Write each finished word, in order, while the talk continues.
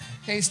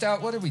Hey,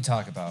 Stout, what did we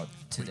talk about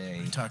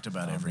today? We talked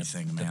about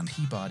everything, man. The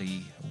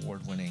Peabody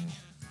Award-winning,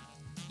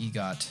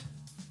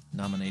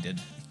 EGOT-nominated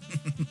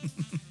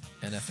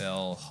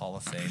NFL Hall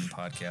of Fame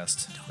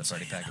podcast. Don't The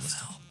Friday say Packet was.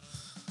 NFL.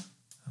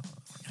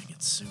 We're going to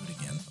get sued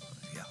again.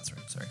 Yeah, that's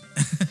right.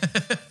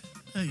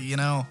 Sorry. You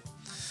know,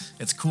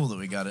 it's cool that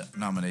we got it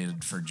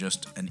nominated for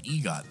just an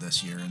EGOT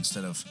this year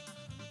instead of,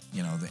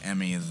 you know, the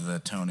Emmy, the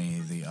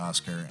Tony, the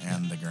Oscar,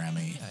 and the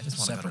Grammy I just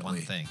want to go to separately.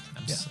 one thing.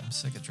 I'm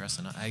sick of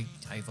dressing up.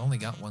 I've only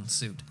got one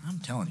suit. I'm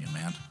telling you,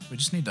 man. We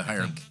just need to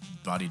hire think-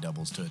 body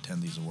doubles to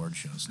attend these award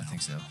shows now. I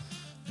think so.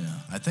 Yeah,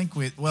 I think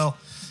we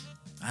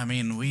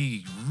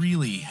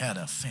really had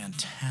a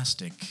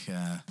fantastic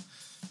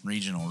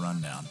regional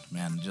rundown,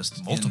 man.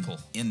 Just Multiple.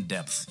 in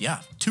depth. Yeah,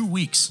 2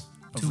 weeks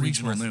of 2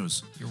 weeks regional worth.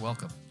 news. You're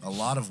welcome. A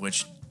lot of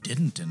which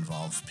didn't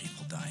involve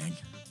people dying.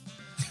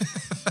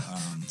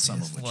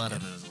 Some of which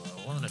did.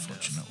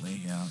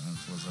 Unfortunately, yeah,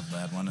 that was a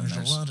bad one. And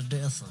There's a lot of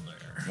death in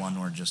there. one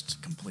we're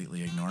just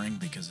completely ignoring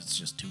because it's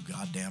just too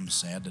goddamn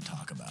sad to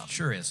talk about.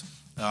 Sure is.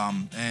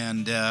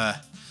 And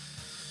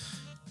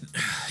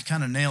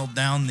kind of nailed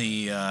down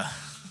the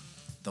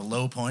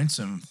low points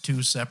in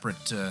 2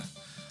 separate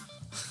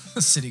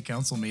city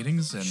council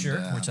meetings. And, Sure.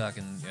 We're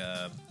talking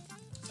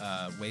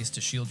ways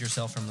to shield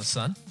yourself from the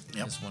sun.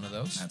 Yep. Is one of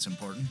those. That's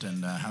important.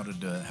 And how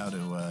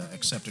to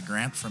accept a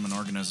grant from an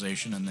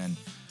organization and then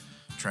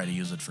try to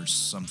use it for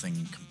something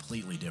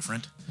completely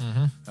different.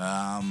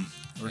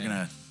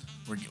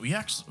 We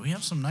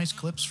have some nice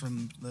clips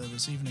from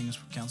this evening's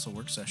council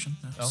work session.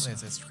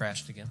 It's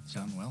crashed again.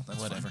 Gone well. That's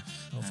Whatever. fine.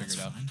 We'll figure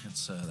it out.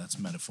 Fine. That's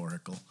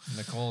metaphorical.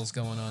 Nicole's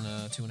going on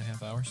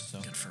 2.5 hours, so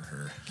Good for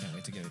her. can't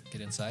wait to get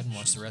inside and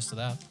watch the rest of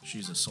that.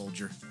 She's a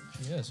soldier.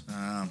 She is.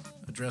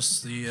 Address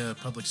the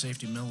public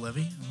safety mill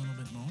levy a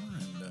little bit more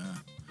and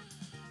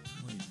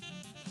really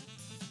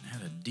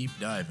had a deep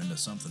dive into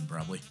something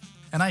probably.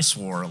 And I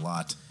swore a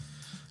lot.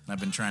 And I've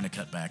been trying to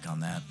cut back on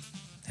that.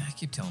 I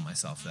keep telling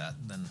myself that,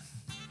 then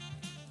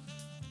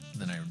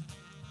I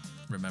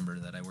remember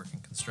that I work in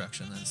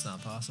construction and it's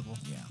not possible.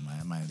 Yeah,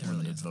 my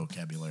limited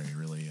vocabulary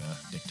really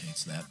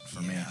dictates that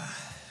for me.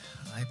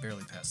 I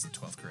barely passed the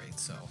 12th grade,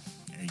 so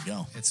There you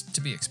go. it's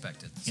to be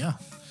expected. So. Yeah.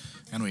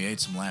 And we ate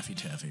some Laffy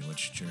Taffy,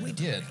 which cheered We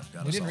did.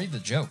 got We us didn't all. read the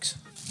jokes.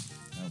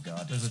 Oh,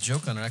 God. There's a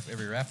joke on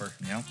every wrapper.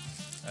 Yep.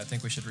 I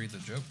think we should read the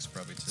jokes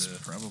probably It's to.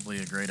 probably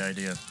a great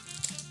idea.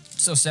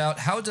 So, Stout,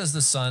 how does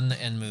the sun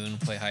and moon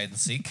play hide and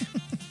seek?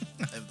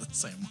 I have the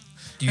same one.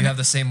 Do you have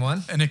the same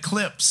one? An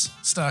eclipse,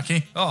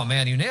 Stocky. Oh,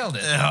 man, you nailed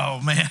it. Oh,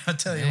 man. I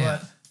tell you Man.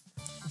 what.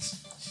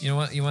 You know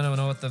what? You want to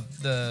know what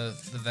the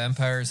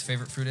vampire's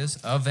favorite fruit is?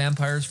 A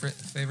vampire's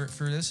favorite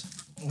fruit is?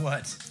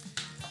 What?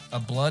 A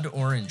blood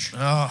orange.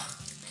 Oh,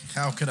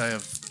 how could I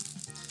have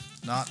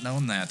not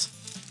known that?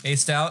 Hey,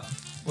 Stout,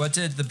 what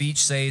did the beach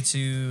say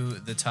to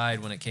the tide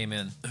when it came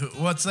in?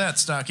 What's that,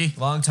 Stocky?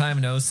 Long time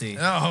no see.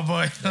 Oh,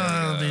 boy.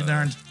 Oh, be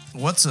darned.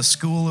 What's a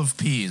school of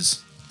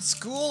peas?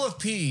 School of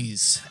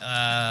peas.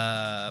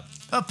 A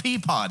pea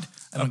pod.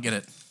 I don't get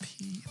it.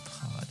 Pea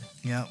pod.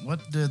 Yeah,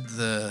 what did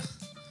the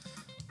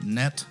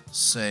net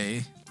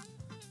say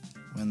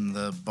when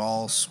the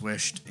ball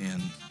swished in?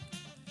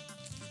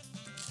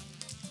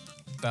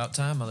 About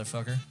time,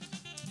 motherfucker.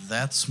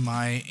 That's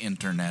my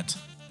internet.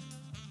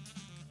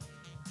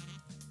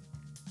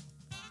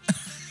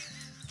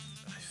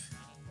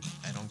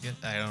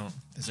 I don't.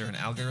 Is there an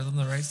algorithm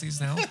that writes these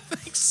now? I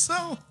think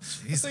so.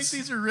 Jesus. I think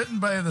these are written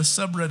by the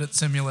subreddit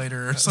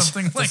simulator or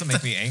something like Doesn't that.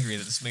 make me angry.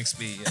 That just makes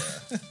me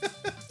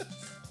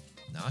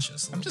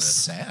nauseous. A I'm little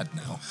just bit. sad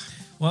now.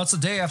 Well, it's the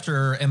day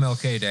after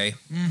MLK Day.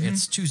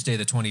 It's Tuesday,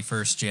 the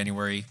 21st,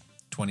 January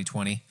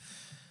 2020.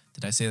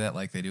 Did I say that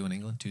like they do in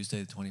England?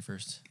 Tuesday, the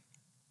 21st,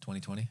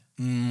 2020?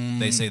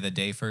 They say the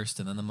day first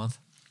and then the month.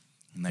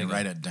 And they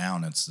write it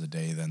down. It's the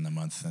day, then the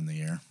month, then the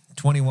year.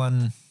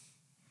 21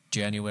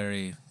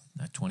 January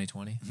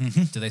 2020.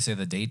 Do they say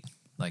the date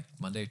like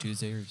Monday,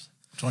 Tuesday? Or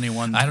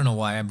 21. I don't know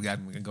why I'm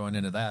going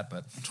into that,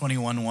 but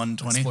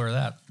 21/1/20. explore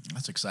that.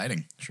 That's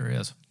exciting. Sure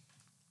is.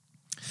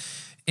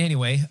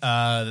 Anyway,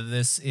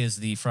 this is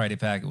the Friday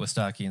Packet with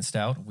Stocky and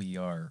Stout. We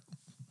are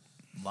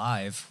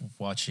live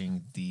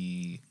watching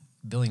the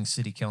Billings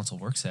City Council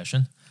work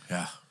session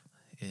Yeah.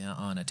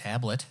 on a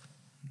tablet.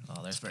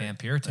 Oh, there's very- Pam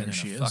Puritan there in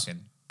she a is.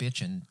 fucking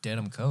bitchin'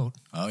 denim coat.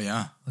 Oh,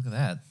 yeah. Look at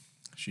that.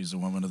 She's a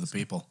woman of the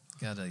people.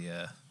 Got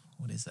a,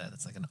 what is that?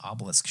 It's like an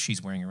obelisk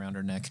she's wearing around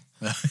her neck.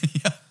 Yeah.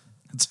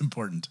 It's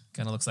important.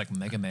 Kind of looks like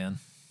Mega Man.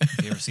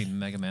 Have you ever seen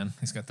Mega Man?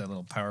 He's got that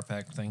little power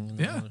pack thing. in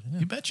the Yeah. middle.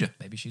 You betcha.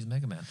 Maybe she's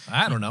Mega Man.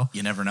 I don't know.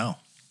 You never know.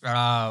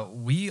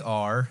 We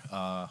are,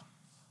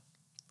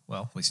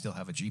 we still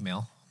have a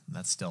Gmail.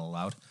 That's still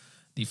allowed.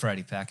 The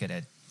Friday Packet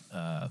at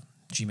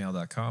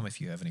gmail.com if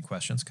you have any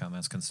questions,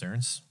 comments,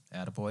 concerns,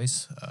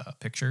 attaboys,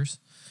 pictures,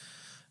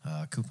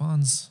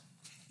 coupons,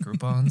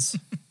 Groupons,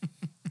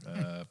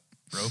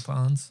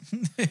 Gropons,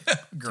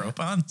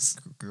 Gropons?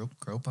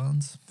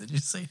 Gropons, Did you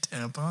say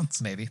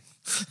tampons? maybe.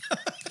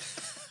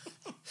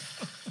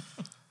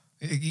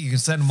 You can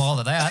send them all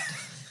to that.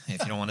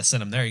 If you don't want to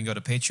send them there, you can go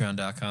to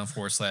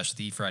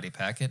patreon.com/The Friday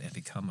Packet and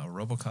become a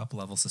RoboCop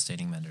level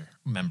sustaining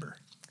member.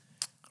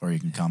 Or you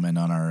can comment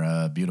on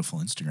our beautiful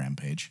Instagram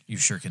page. You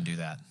sure can do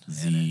that.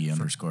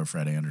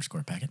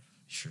 The_Friday_Packet.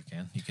 Sure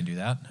can. You can do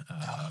that.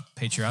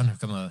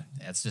 Patreon,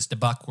 that's just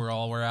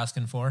 $1 we're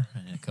asking for.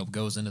 And it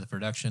goes into the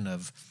production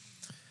of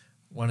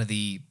one of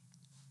the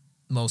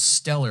most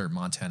stellar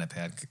Montana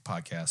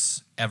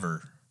podcasts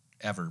ever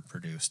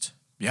produced.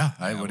 Yeah,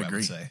 I would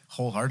agree. Say.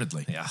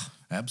 Wholeheartedly. Yeah.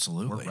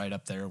 Absolutely. We're right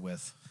up there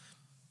with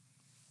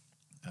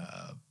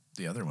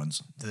the other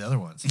ones. the other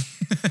ones.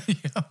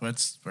 Yeah, we're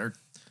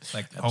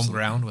Like absolutely. Home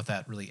Ground with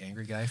that really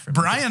angry guy from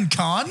Brian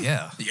Kahn?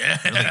 Yeah. Yeah.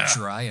 Really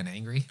dry and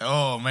angry.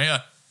 Oh, man.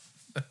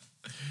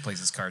 Plays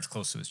his cards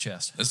close to his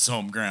chest. This is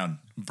Home Ground.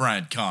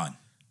 Brian Kahn.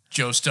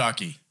 Joe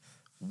Stocky.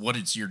 What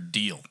is your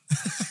deal?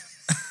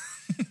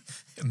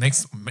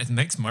 It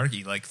makes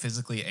Marky like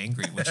physically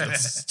angry, which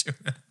is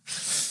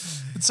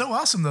It's so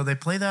awesome, though. They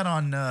play that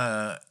on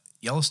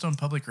Yellowstone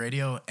Public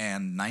Radio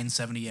and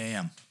 970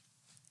 AM.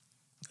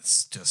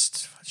 it's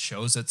just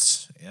shows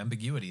its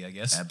ambiguity, I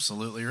guess.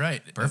 Absolutely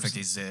right. Perfect.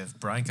 He's if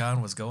Brian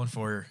Kahn was going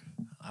for,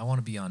 I want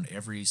to be on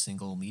every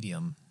single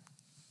medium,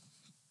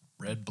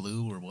 red,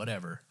 blue, or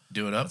whatever.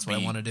 Do it up. That's what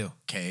I want to do.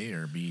 K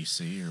or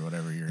BC or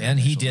whatever your And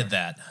he initials did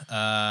are.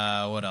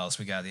 that. What else?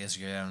 We got the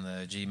Instagram,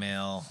 the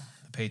Gmail,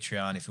 the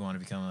Patreon. If you want to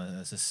become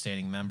a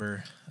sustaining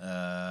member,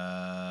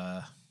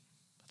 I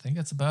think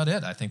that's about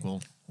it. I think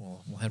we'll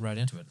head right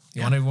into it.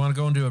 You Yeah. want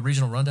to go into a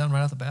regional rundown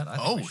right off the bat? I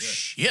think Oh, we should.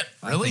 shit.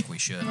 I Really? think we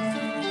should.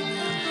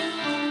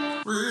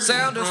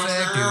 Sound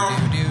effect.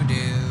 Do do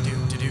do.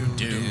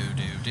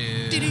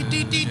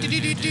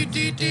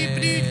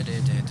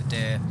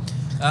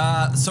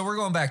 So we're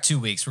going back 2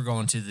 weeks. We're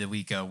going to the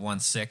week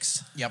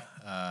 1/6. Yep.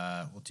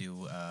 We'll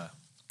do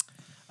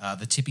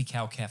the Tippy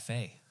Cow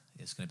Cafe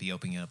is going to be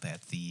opening up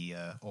at the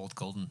old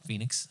Golden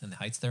Phoenix in the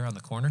Heights there on the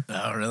corner.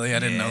 Oh, really? I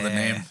didn't know the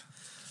Yeah. name.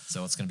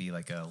 So it's going to be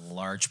like a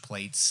large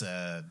plates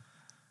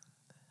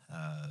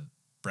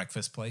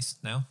breakfast place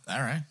now, All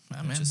right.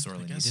 which is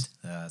sorely needed.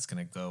 It's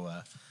going to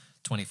go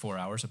 24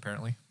 hours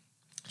apparently.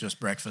 Just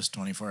breakfast,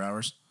 24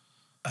 hours?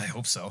 I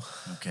hope so.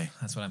 Okay.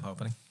 That's what I'm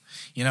hoping.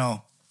 You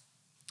know,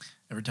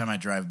 every time I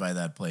drive by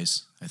that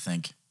place, I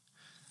think,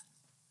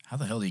 how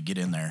the hell do you get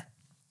in there?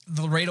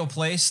 The Laredo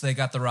place, they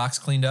got the rocks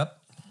cleaned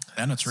up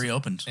And it's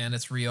reopened. and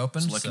it's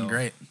reopened. It's looking so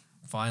great.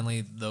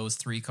 Finally, those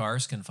 3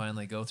 cars can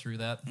finally go through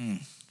that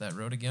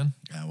road again.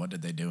 Yeah, what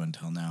did they do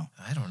until now?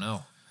 I don't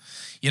know.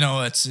 You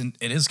know, it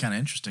is kind of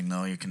interesting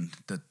though.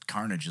 The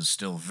carnage is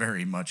still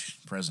very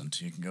much present.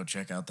 You can go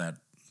check out that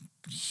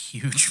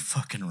huge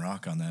fucking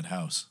rock on that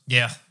house.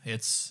 Yeah,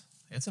 it's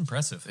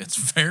impressive. It's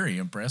very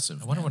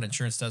impressive. I wonder man. what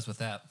insurance does with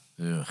that.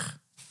 Ugh,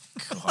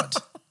 God,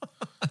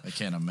 I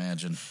can't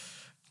imagine.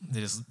 They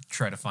just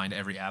try to find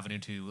every avenue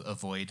to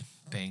avoid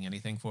paying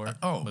anything for it.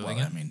 Oh, moving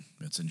well, it. I mean,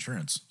 it's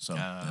insurance, so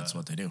that's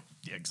what they do.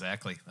 Yeah,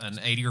 exactly. An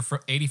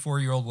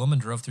 84-year-old woman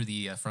drove through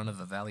the front of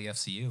the Valley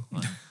FCU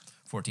on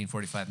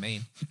 1445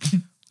 Main,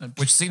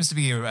 which seems to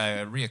be a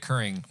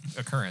reoccurring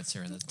occurrence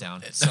here in this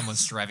town.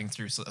 Someone's driving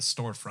through a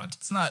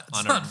storefront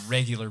on a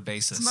regular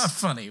basis. It's not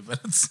funny, but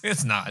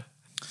It's not.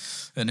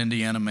 an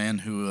Indiana man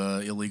who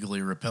illegally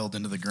rappelled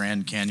into the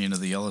Grand Canyon of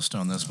the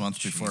Yellowstone this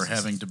month before Jesus.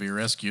 having to be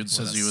rescued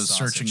says a he was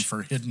sausage. searching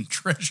for hidden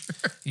treasure.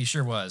 He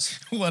sure was.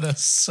 What a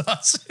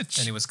sausage.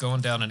 And he was going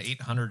down an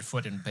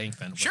 800-foot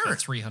embankment with Sure. a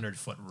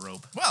 300-foot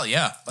rope. Well,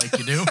 yeah, like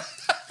you do.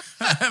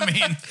 I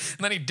mean, And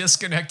then he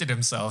disconnected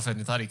himself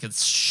and thought he could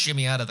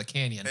shimmy out of the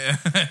canyon.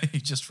 he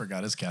just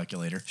forgot his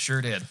calculator.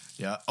 Sure did.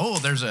 Yeah. Oh,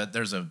 there's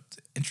a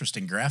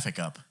interesting graphic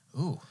up.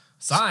 Ooh.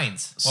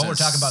 Signs. Well, we're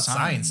talking about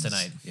signs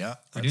tonight. Yeah.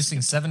 that's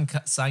Reducing 7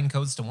 sign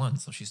codes to 1.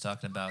 So she's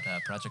talking about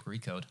Project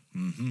Recode.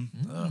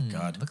 Oh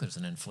God, Look, there's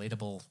an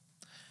inflatable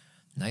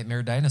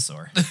nightmare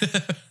dinosaur.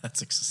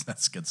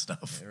 that's good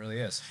stuff. It really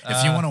is.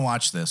 If you want to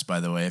watch this, by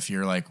the way, if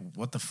you're like,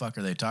 what the fuck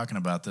are they talking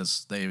about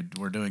this? They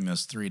were doing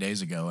this 3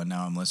 days ago, and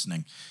now I'm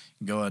listening.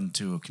 Go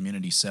into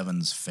Community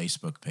 7's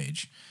Facebook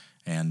page.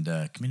 And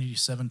Community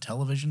 7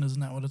 Television, isn't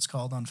that what it's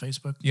called on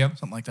Facebook? Yep.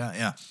 Something like that,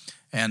 yeah.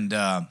 And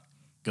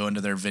go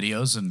into their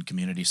videos, and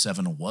Community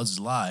 7 was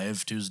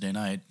live Tuesday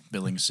night,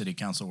 Billings City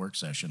Council work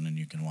session, and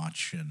you can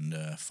watch and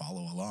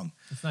follow along.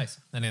 It's nice.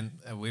 And then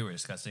we were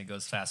discussing it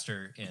goes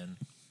faster in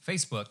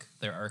Facebook,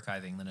 they're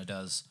archiving, than it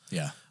does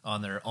Yeah.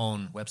 on their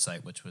own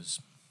website, which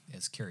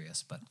is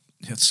curious. But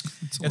It's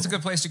it's a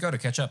good place to go to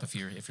catch up if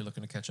you're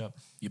looking to catch up.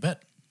 You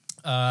bet.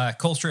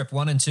 Cold Strip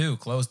 1 and 2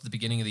 closed at the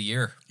beginning of the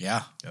year.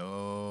 Yeah.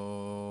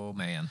 Oh,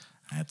 man.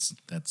 That's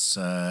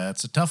a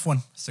tough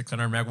one.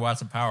 600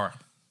 megawatts of power.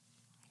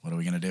 What are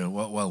we going to do?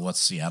 Well, what's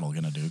Seattle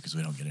going to do? Because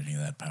we don't get any of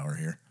that power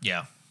here.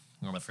 Yeah,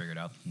 we're going to figure it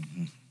out.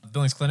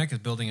 Billings Clinic is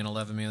building an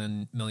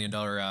 $11 million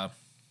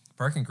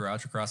parking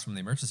garage across from the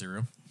emergency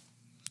room.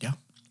 Yeah.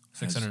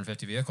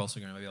 650 vehicles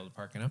are going to be able to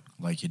park in it.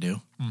 Like you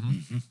do.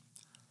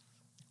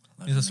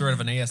 This is sort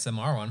of an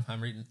ASMR one.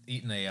 I'm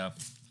eating a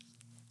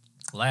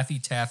Laffy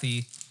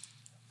Taffy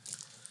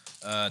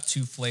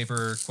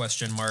 2-flavor ?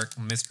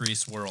 Mystery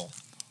swirl.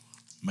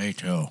 Me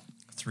too.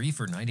 3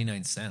 for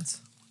 99 cents.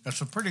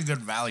 That's a pretty good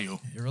value.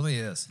 It really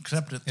is.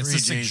 Except at 3Gs. It's a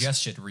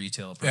suggested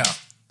retail price. Yeah.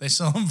 They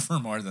sell them for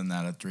more than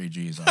that at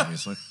 3Gs,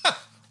 obviously. I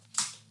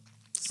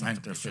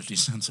think they're 50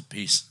 cents a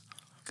piece.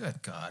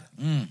 Good God.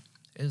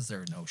 Is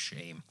there no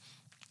shame?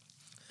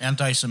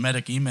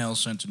 Anti-Semitic emails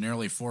sent to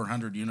nearly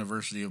 400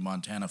 University of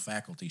Montana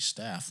faculty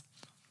staff.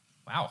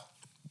 Wow.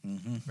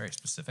 Very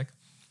specific.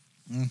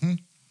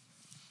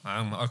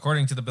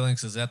 According to the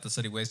Billings Gazette, the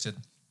city wasted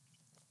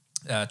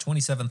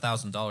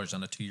 $27,000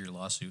 on a 2-year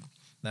lawsuit.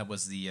 That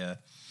was the,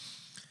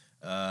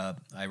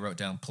 I wrote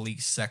down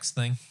police sex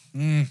thing.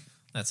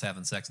 That's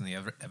having sex in the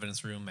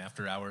evidence room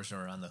after hours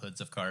or on the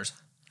hoods of cars.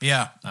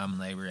 Yeah.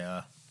 They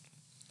were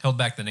held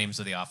back the names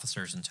of the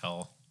officers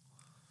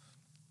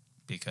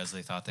because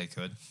they thought they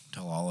could.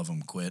 Till all of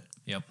them quit.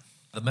 Yep.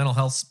 The mental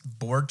health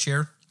board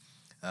chair,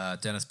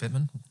 Dennis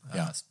Pittman,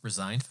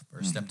 resigned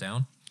or stepped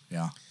down.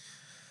 Yeah.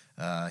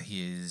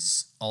 He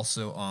is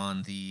also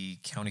on the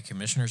county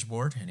commissioners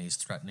board, and he's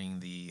threatening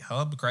the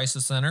Hub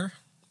Crisis Center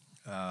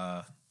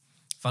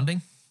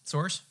funding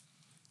source.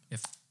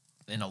 If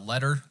in a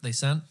letter they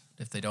sent,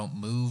 if they don't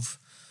move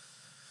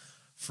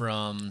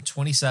from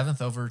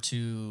 27th over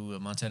to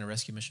Montana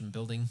Rescue Mission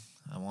building,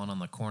 one on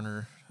the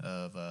corner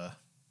of,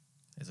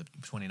 is it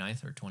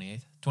 29th or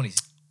 28th?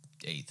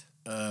 28th.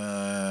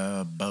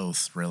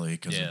 Both, really,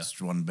 because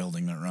it's one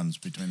building that runs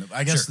between them.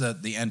 I guess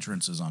the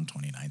entrance is on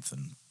 29th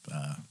in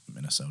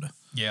Minnesota.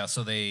 Yeah,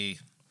 so they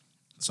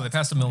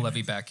passed a mill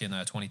levy back in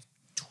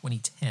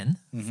 2010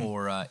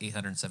 for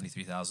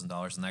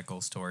 $873,000, and that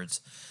goes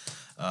towards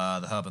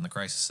the Hub and the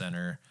Crisis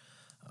Center,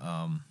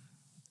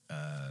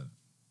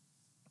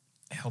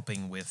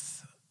 helping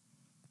with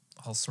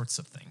all sorts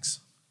of things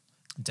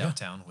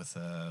downtown with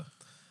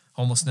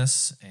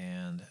homelessness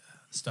and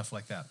stuff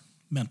like that.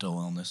 Mental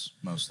illness,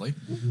 mostly.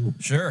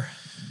 Sure.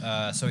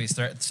 So he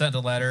sent a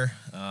letter.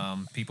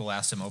 People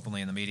asked him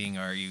openly in the meeting,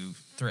 "Are you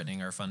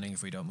threatening our funding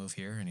if we don't move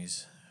here?" And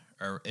is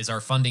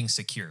our funding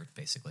secured?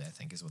 Basically, I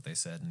think is what they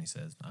said. And he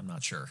said, "I'm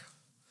not sure."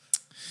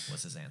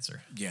 Was his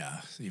answer?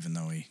 Yeah, even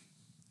though he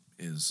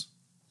is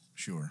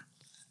sure.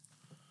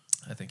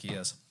 I think he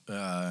is.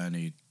 And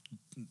he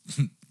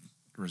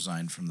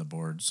resigned from the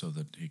board so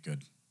that he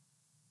could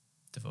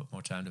devote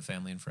more time to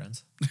family and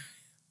friends.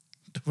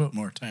 Devote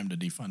more time to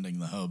defunding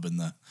the Hub and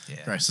the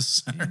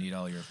Crisis Center. You need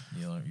all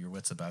your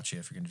wits about you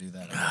if you're going to do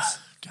that, I guess.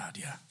 God,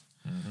 yeah.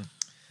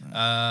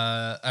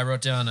 I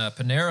wrote down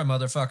Panera,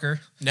 motherfucker.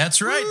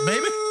 That's right,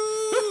 baby.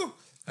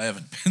 I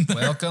haven't been there.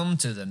 Welcome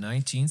to the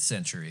 19th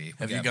century.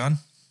 Have you gone?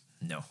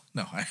 No.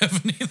 No, I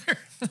haven't either.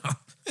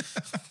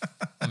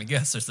 I mean,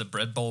 guess there's a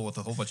bread bowl with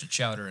a whole bunch of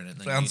chowder in it,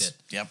 and then you eat it.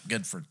 Yep,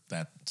 good for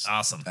that.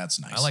 Awesome. That's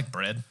nice. I like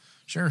bread.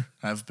 Sure,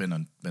 I've been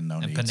known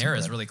to eat some Panera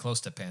is bread. really close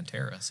to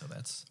Pantera, so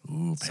that's...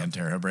 Ooh,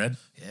 Pantera bread?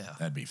 Yeah.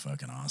 That'd be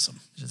fucking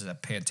awesome. Just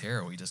at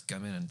Pantera, we just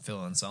come in and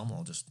Phil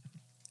Anselmo just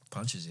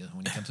punches you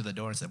when you come to the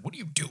door and says, "What are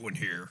you doing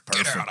here?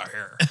 Perfect. Get out of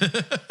here."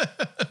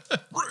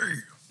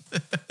 Ray.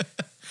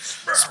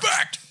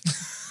 Respect.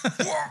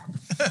 Get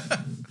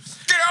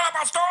out of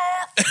my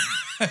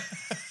store!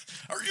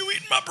 Are you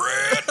eating my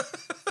bread?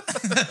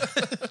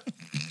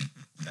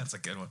 That's a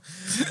good one.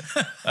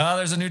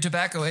 There's a new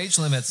tobacco age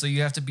limit, so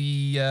you have to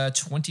be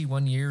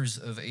 21 years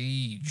of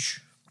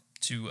age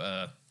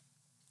to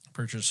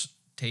purchase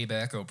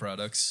tobacco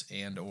products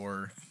and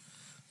or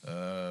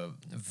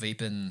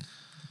vaping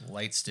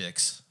light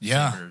sticks.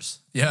 Yeah. Sabers,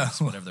 Yeah.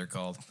 whatever they're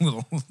called.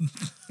 Little, I'm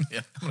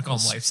gonna call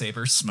them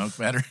lifesavers. smoke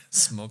battery.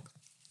 Smoke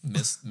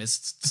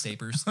mist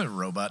sabers.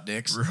 Robot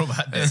dicks.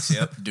 Robot dicks.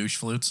 Yep. Douche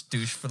flutes.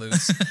 Douche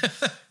flutes.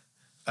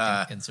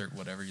 Insert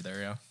whatever you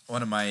there. Yeah.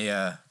 One of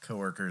my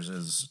coworkers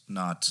is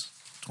not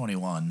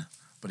 21,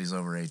 but he's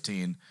over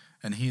 18,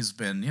 and he's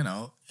been,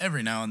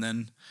 every now and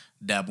then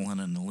dabbling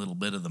in a little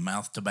bit of the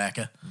mouth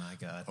tobacco. My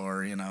God.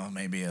 Or,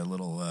 maybe a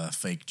little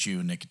fake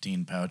chew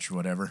nicotine pouch or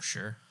whatever.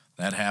 Sure.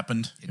 That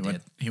happened.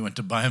 He went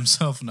to buy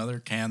himself another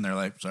can. They're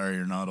like, "Sorry,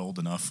 you're not old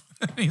enough."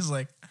 He's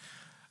like,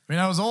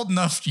 I was old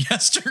enough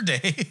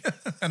yesterday,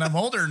 and I'm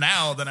older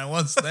now than I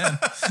was then.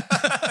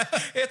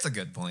 It's a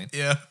good point.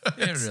 Yeah.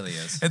 It really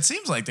is. It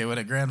seems like they would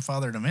have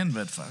grandfathered him in,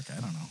 but fuck,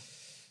 I don't know.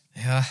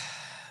 Yeah.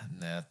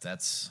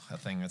 That's a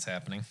thing that's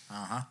happening.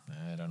 Uh-huh.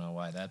 I don't know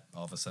why that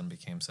all of a sudden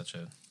became such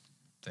a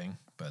thing,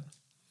 but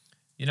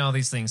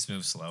these things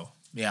move slow.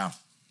 Yeah.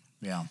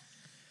 Yeah.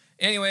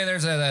 Anyway,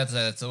 that's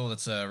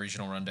a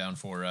regional rundown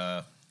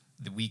for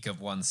the week of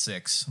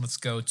 1/6. Let's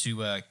go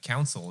to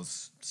council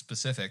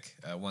specific.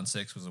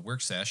 1/6 was a work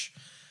sesh.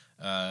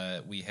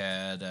 We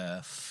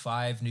had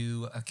 5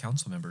 new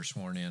council members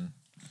sworn in.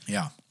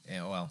 Yeah.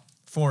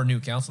 4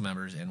 new council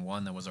members and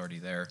 1 that was already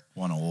there.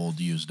 One old,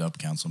 used up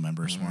council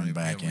member sworn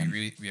back in.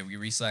 We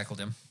recycled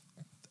him.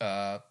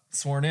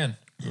 Sworn in.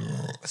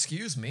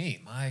 Excuse me.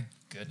 My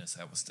goodness,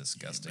 that was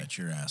disgusting. Bet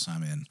your ass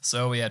I'm in.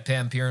 So we had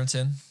Pam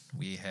Purinton.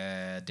 We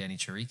had Danny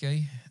Chirique.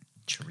 We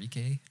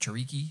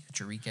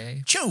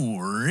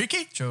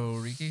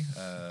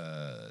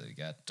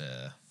got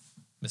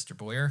Mr.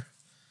 Boyer.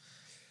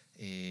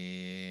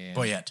 And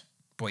Boyette.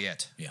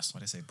 Boyette. Yes. What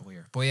did I say?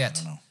 Boyer.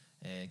 Boyette. I don't know.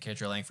 And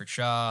Kendra Langford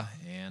Shaw.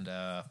 And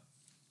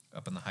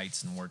up in the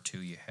Heights in Ward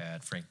 2, you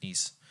had Frank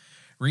Neese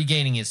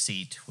regaining his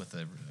seat with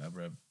a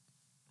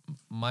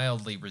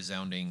mildly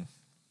resounding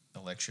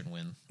election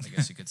win, I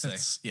guess you could say.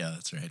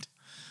 That's right.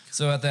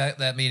 So at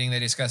that meeting, they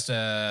discussed,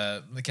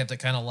 they kept it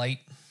kind of light.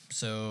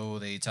 So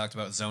they talked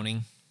about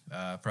zoning,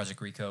 Project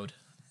Recode.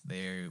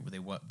 They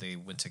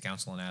went to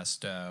council and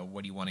asked,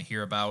 what do you want to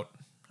hear about?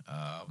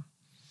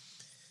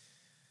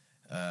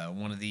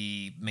 One of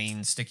the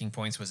main sticking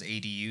points was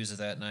ADUs of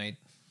that night.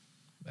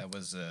 That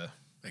was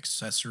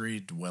accessory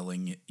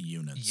dwelling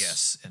units.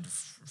 Yes, and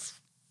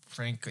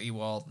Frank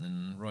Ewalt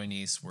and Roy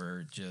Neese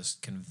were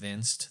just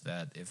convinced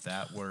that if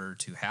that were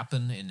to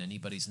happen in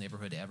anybody's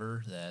neighborhood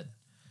ever, that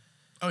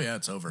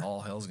it's over.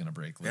 All hell's gonna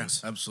break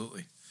loose. Yeah,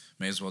 absolutely.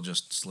 May as well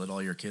just slit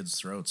all your kids'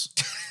 throats.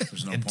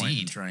 There's no point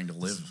in trying to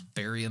live. Just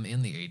bury them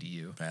in the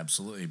ADU.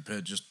 Absolutely.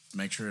 But just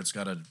make sure it's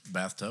got a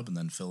bathtub and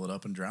then fill it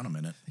up and drown them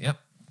in it. Yep.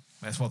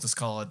 Might as well just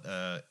call it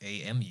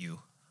AMU.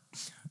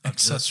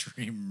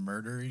 Accessory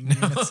murdering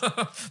units.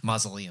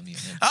 Mausoleum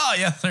unit. Oh,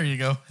 yeah, there you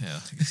go.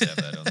 Yeah, you can have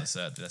that on the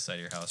side of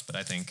your house. But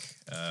I think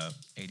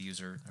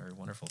ADUs are a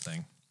wonderful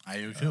thing. I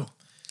do too.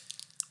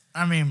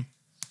 I mean,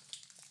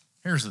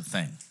 here's the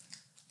thing.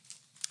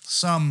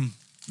 Some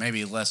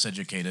maybe less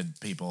educated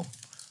people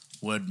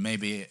would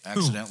maybe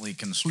accidentally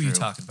construe. Who are you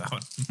talking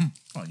about?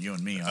 Well, you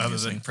and me, Other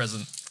obviously. than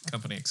present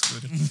company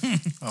excluded.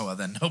 Oh, well,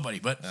 then nobody,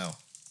 but Oh.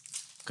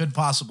 could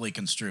possibly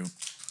construe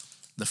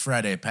the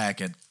Friday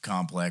Packet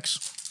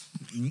complex,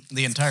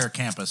 the entire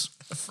campus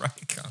The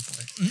Friday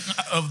complex.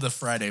 of the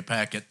Friday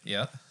Packet.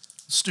 Yeah.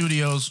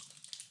 Studios,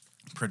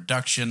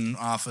 production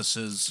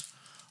offices,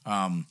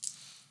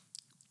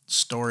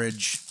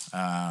 storage,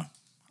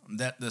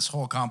 this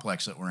whole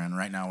complex that we're in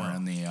right now. We're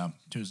in the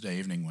Tuesday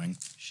evening wing.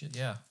 Shit,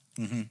 yeah.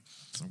 Mm-hmm.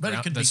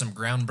 But there's some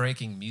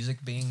groundbreaking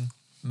music being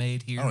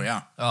made here. Oh,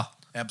 yeah. Oh,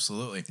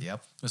 Absolutely.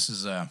 yep. This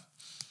is It's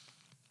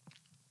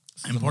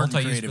important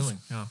multi-use creative building.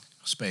 Yeah.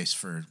 space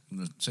for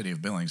the city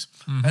of Billings.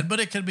 Mm-hmm. But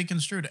it could be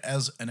construed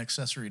as an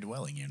accessory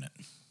dwelling unit.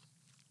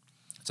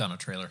 It's on a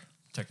trailer.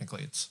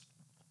 Technically, it's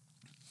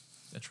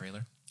a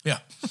trailer. Yeah,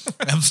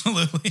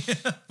 absolutely.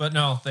 But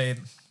no, they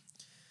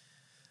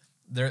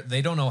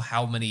don't know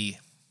how many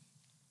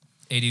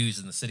ADUs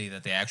in the city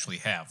that they actually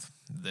have.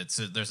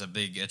 There's a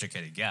big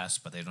educated guess,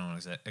 but they don't know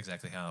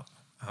exactly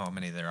how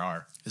many there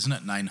are. Isn't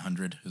it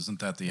 900? Isn't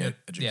that the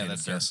educated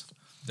that's guess?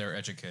 their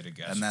educated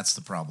guess. And that's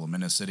the problem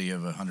in a city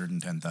of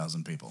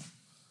 110,000 people.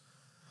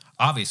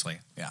 Obviously.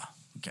 Yeah.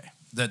 Okay.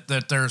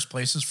 That there's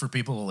places for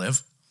people to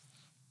live.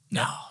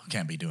 No,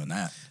 can't be doing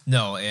that.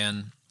 No,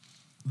 and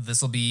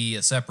this will be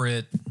a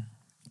separate.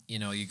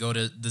 You go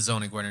to the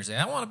zoning coordinator and say,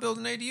 I want to build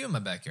an ADU in my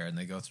backyard, and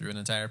they go through an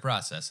entire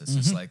process. It's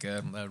just like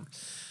a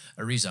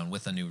rezone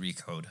with a new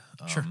recode.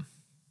 Sure.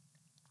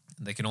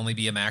 They can only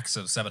be a max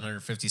of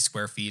 750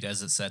 square feet,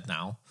 as it's said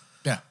now.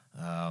 Yeah.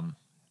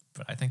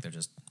 But I think they're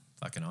just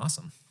fucking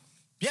awesome.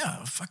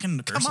 Yeah. Fucking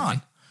come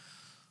Personally.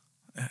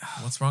 on.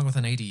 What's wrong with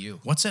an ADU?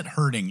 What's it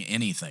hurting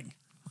anything?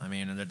 I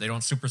mean, they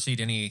don't supersede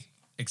any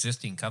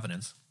existing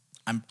covenants.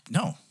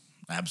 No,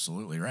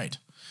 absolutely right.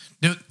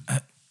 Dude,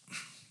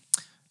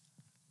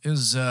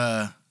 is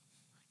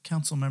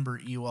Councilmember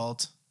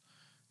Ewalt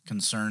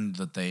concerned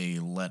that they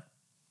let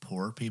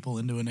poor people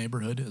into a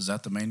neighborhood? Is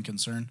that the main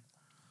concern?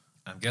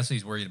 I guess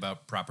he's worried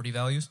about property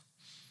values.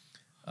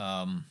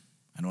 And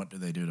what do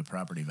they do to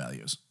property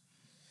values?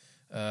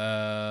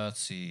 Let's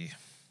see.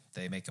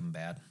 They make them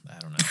bad. I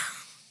don't know.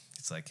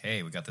 It's like,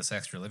 hey, we got this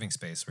extra living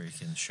space where you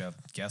can shove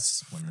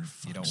guests when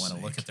you don't want to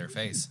look at their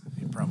face.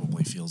 He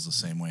probably feels the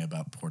same way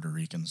about Puerto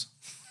Ricans.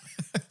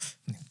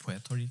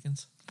 Puerto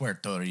Ricans?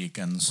 Puerto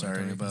Ricans,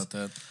 sorry Ricans. about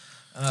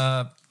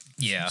that.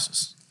 Yeah.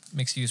 Jesus.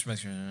 Mixed use,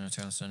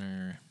 town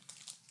center.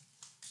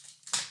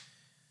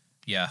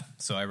 Yeah,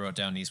 so I wrote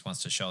down East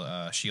wants to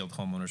shield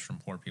homeowners from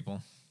poor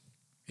people.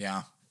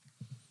 Yeah.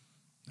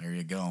 There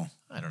you go.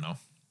 I don't know.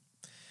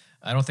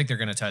 I don't think they're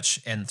going to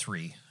touch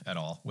N3 at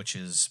all, which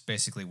is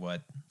basically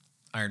what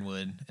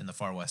Ironwood and the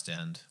Far West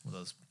End,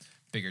 those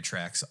bigger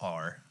tracks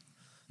are.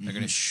 They're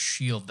going to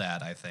shield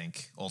that, I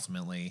think,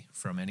 ultimately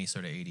from any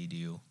sort of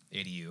ADU.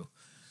 And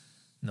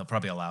they'll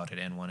probably allow it at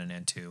N1 and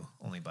N2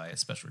 only by a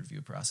special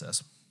review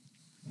process.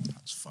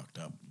 That's fucked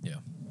up. Yeah.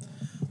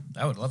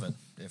 I would love it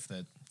if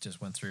that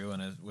just went through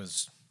and it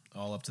was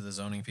all up to the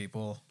zoning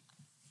people.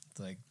 It's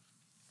like,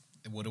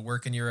 would it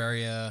work in your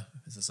area?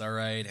 Is this all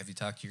right? Have you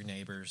talked to your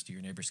neighbors? Do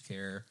your neighbors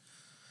care?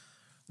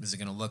 Is it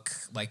going to look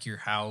like your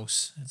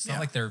house? It's not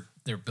like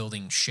they're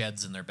building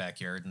sheds in their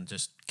backyard and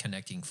just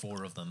connecting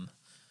 4 of them.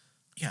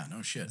 Yeah,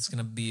 no shit. It's going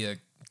to be a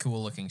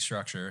cool looking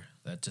structure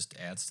that just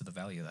adds to the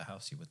value of the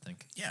house, you would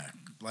think. Yeah,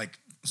 like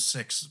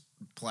 6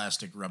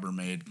 plastic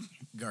Rubbermaid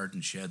garden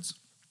sheds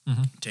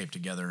taped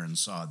together and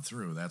sawed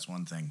through. That's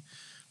one thing.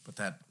 But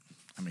that,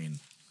 I mean...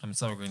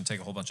 So we're going to take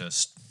a whole bunch of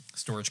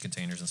storage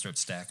containers and start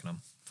stacking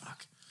them.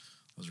 Fuck.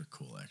 Those are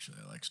cool, actually.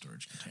 I like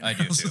storage containers.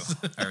 I do,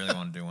 too. I really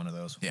want to do one of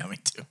those. Yeah, me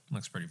too.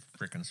 Looks pretty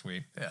freaking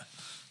sweet. Yeah.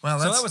 Well,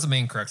 So that was the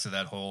main crux of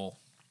that whole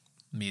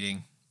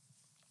meeting.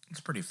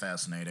 It's pretty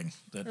fascinating.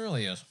 It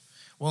really is.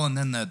 Well, and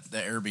then the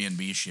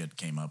Airbnb shit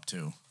came up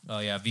too. Oh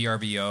yeah,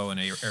 VRBO and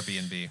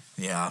Airbnb.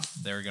 Yeah.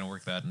 They're going to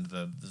work that into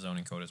the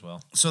zoning code as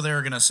well. So they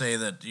were going to say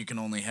that you can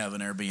only have an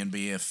Airbnb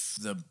if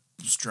the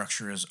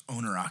structure is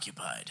owner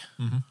occupied.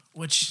 Mm-hmm.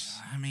 Which,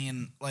 I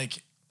mean,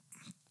 like,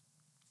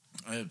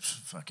 it's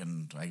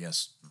fucking, I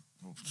guess,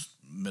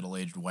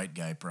 middle-aged white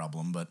guy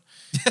problem. But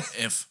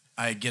if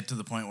I get to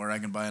the point where I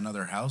can buy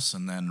another house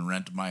and then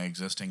rent my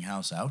existing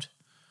house out,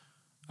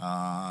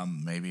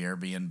 maybe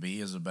Airbnb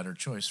is a better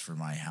choice for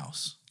my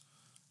house.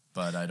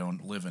 But I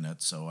don't live in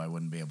it, so I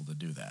wouldn't be able to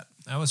do that.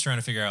 I was trying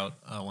to figure out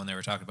when they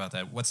were talking about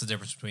that, what's the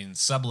difference between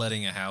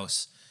subletting a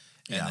house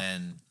and Yeah.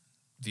 then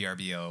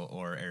VRBO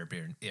or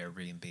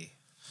Airbnb?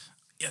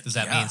 Yeah, Does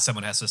that mean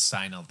someone has to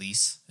sign a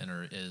lease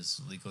and is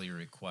legally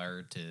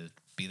required to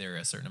be there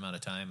a certain amount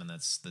of time, and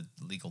that's the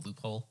legal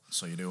loophole?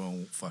 So you do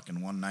a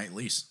fucking one-night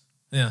lease.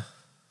 Yeah.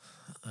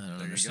 I don't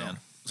There understand.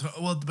 you go.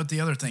 So, well, but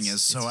the other thing It's-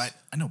 is, so it's-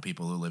 I know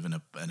people who live in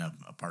an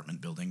apartment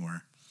building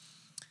where,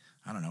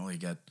 I don't know, you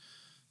got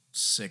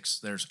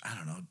there's, I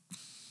don't know,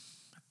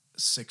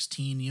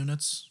 16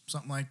 units,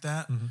 something like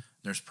that. Mm-hmm.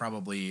 There's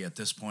probably, at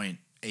this point,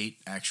 8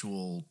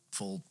 actual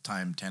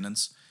full-time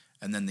tenants.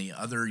 And then the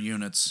other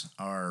units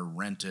are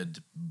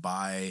rented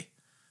by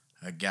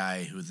a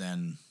guy who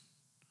then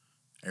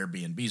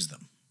Airbnbs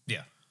them.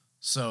 Yeah.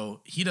 So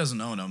he doesn't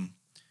own them.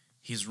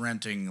 He's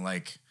renting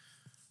like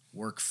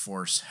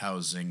workforce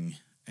housing,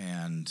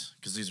 and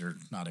because these are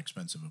not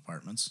expensive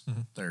apartments,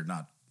 they're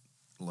not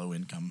low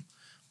income,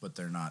 but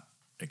they're not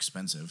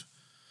expensive.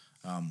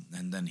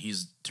 And then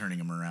he's turning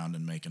them around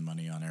and making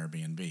money on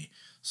Airbnb.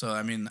 So,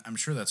 I mean, I'm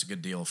sure that's a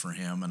good deal for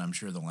him, and I'm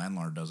sure the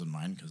landlord doesn't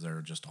mind because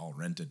they're just all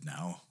rented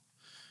now.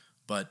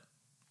 But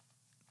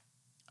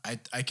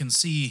I can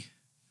see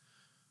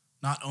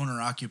not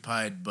owner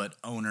occupied, but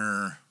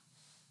owner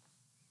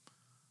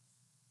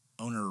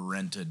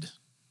rented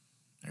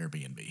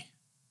Airbnb.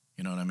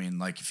 You know what I mean?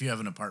 Like if you have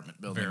an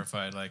apartment building,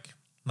 Verified, like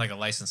a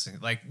licensing,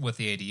 like with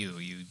the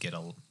ADU, you'd get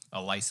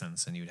a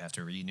license and you'd have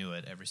to renew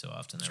it every so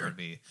often. There Sure. would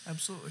be,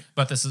 absolutely.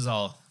 but this is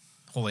all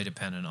wholly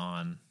dependent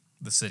on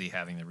the city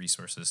having the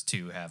resources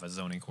to have a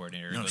zoning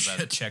coordinator No that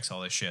shit. checks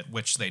all this shit,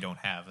 which they don't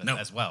have Nope.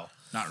 as well.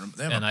 They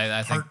have And a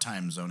I think-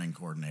 part-time zoning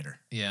coordinator.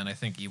 Yeah, and I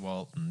think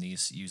Ewalt and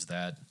these use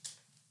that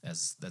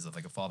as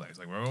like a fallback. It's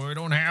like, well, we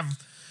don't have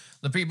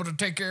the people to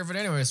take care of it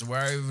anyway, so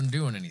why are we even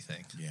doing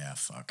anything? Yeah,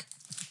 fuck.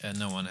 And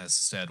no one has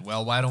said,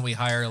 well, why don't we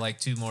hire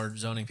like 2 more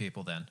zoning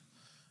people then?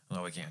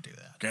 Well, we can't do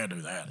that. Can't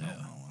do that. No,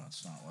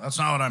 that's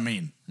not what I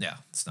mean. Yeah,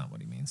 that's not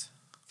what he means.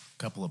 A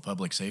couple of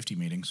public safety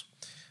meetings.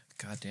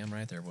 Goddamn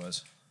right there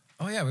was.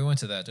 Oh, yeah, we went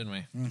to that, didn't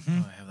we? Oh,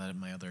 I have that in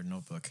my other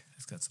notebook.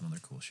 It's got some other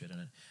cool shit in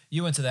it.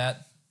 You went to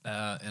that,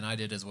 and I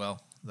did as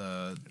well.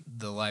 The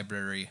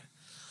library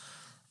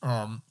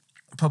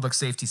public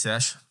safety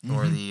sesh,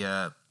 or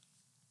the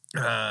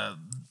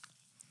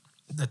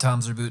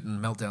Tom's Reboot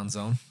and Meltdown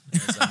Zone,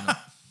 as I'm gonna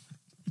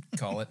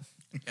call it.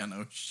 Yeah,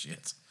 no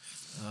shit.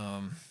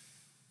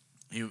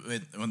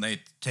 When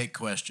they take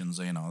questions,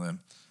 they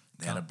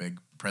had a big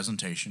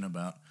presentation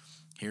about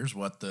here's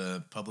what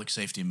the public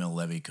safety mill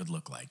levy could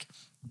look like.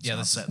 It's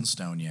not set in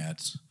stone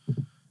yet.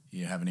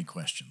 You have any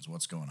questions?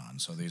 What's going on?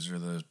 So these are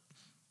the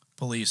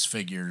police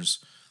figures.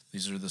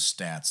 These are the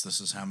stats.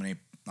 This is how many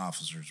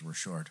officers we're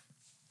short.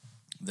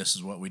 This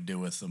is what we do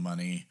with the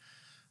money.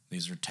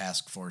 These are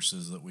task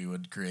forces that we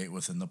would create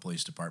within the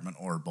police department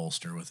or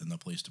bolster within the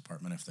police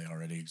department if they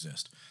already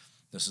exist.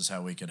 This is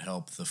how we could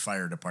help the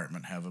fire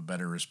department have a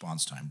better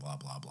response time, blah,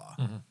 blah, blah.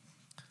 Mm-hmm.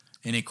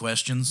 Any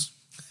questions?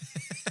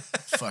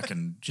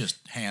 Fucking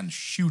just hand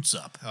shoots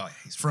up. Oh, yeah,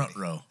 he's front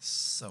ready. row.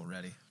 So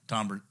ready.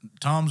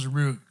 Tom's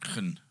Reboot,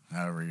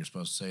 however you're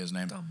supposed to say his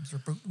name. Tom's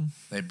Reboot.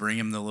 They bring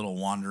him the little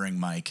wandering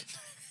mic.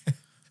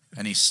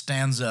 And he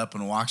stands up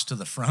and walks to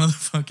the front of the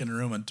fucking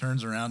room and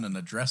turns around and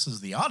addresses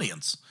the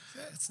audience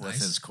with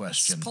his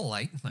question. It's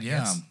polite, I Yeah,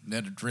 guess.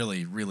 it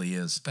really, really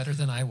is. Better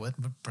than I would,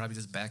 but probably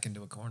just back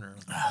into a corner.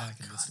 With my back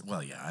and just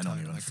Well, yeah, I don't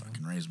even like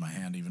fucking raise my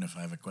hand even if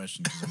I have a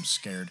question because I'm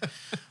scared.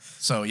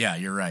 So, yeah,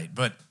 you're right.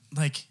 But,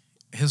 like,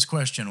 his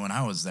question when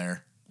I was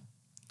there,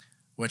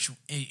 which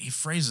he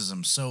phrases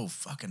them so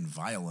fucking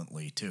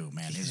violently, too,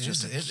 man. He's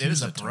just it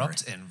is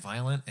abrupt and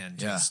violent and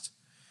just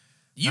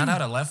not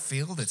out of left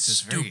field. It's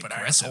just very stupid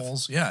aggressive.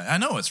 assholes. Yeah, I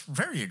know. It's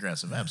very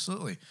aggressive.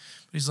 Absolutely.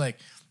 But he's like,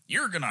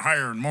 you're going to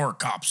hire more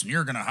cops and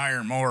you're going to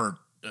hire more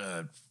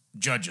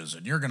judges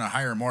and you're going to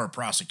hire more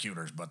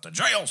prosecutors, but the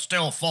jail's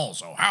still full.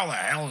 So how the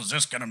hell is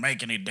this going to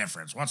make any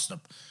difference?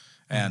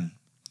 And,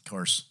 of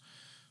course,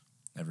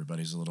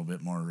 everybody's a little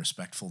bit more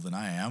respectful than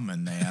I am,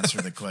 and they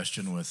answer the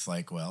question with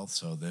like, well,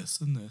 so this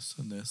and this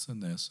and this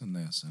and this and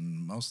this.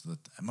 And most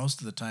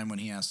of the time when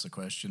he asks the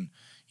question,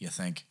 you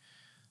think,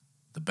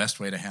 the best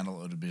way to handle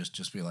it would be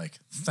just be like,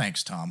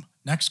 thanks, Tom.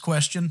 Next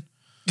question.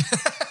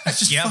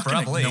 Just Yeah, fucking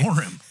probably.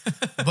 ignore him.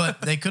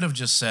 But they could have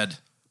just said,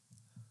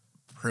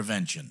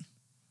 prevention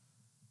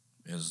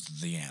is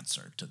the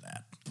answer to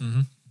that.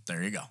 Mm-hmm.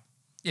 There you go.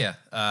 Yeah.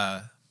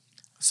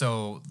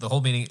 So the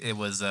whole meeting, it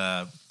was,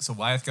 so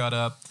Wyeth got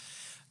up,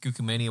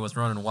 Gukumania was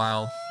running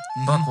wild,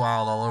 buck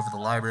wild all over the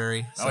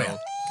library. So Oh, yeah.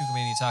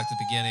 Kukumini talked at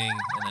the beginning,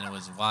 and then it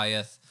was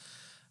Wyeth.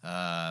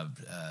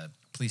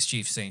 Police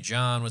Chief St.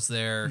 John was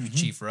there.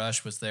 Chief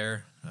Rush was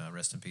there.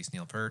 Rest in peace,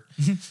 Neil Peart.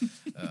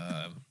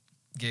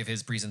 Gave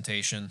his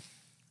presentation.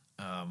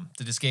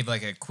 They just gave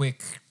like a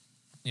quick,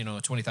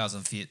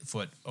 20,000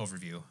 foot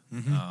overview.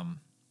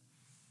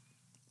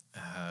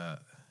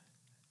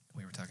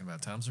 We were talking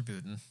about Tom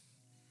Zerbutin,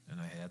 and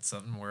I had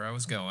something where I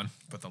was going,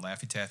 but the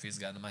Laffy Taffy has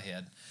gotten in my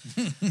head.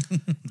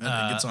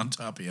 That gets on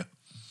top of you.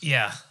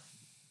 Yeah.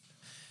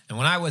 And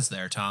when I was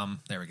there,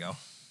 Tom, there we go.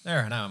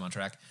 There, now I'm on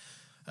track.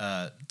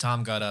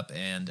 Tom got up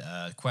and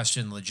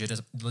questioned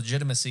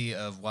legitimacy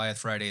of Wyeth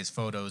Friday's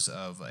photos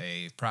of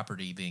a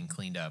property being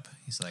cleaned up.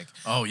 He's like,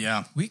 "Oh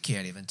yeah, we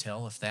can't even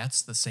tell if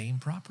that's the same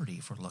property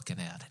if we're looking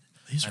at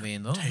it.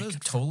 Those are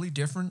totally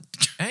different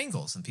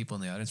angles." And people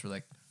in the audience were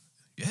like,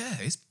 "Yeah,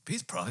 he's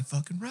probably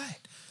fucking right."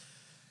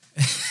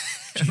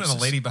 And then the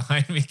lady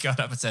behind me got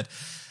up and said,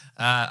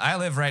 "I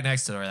live right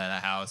next to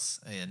that house,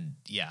 and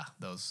yeah,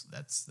 that's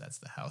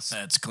the house.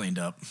 That's cleaned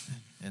up."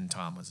 And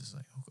Tom was just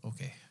like,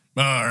 "Okay."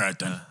 All right,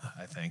 then.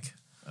 I think.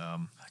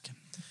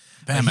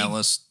 Pam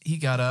Ellis. He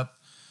got up.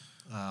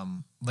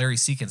 Larry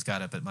Seekins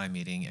got up at my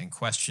meeting and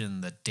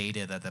questioned the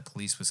data that the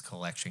police was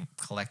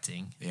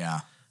collecting.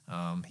 Yeah.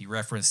 He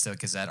referenced a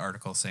Gazette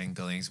article saying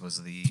Billings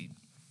was the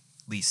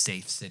least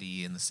safe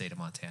city in the state of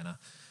Montana,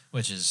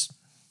 which is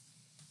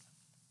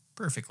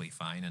perfectly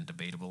fine and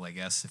debatable, I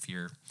guess, if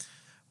you're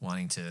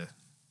wanting to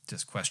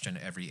just question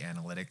every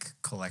analytic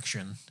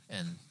collection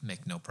and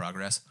make no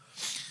progress.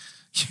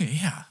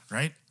 Yeah,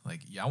 right?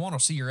 Like, I want to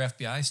see your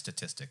FBI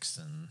statistics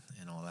and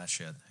all that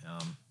shit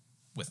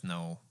with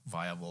no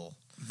viable...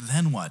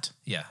 Then what?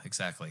 Yeah,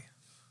 exactly.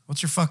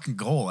 What's your fucking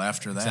goal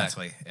after that?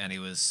 Exactly. And he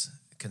was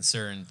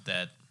concerned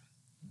that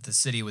the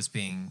city was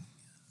being...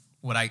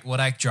 What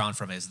I drawn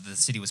from it is the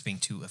city was being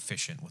too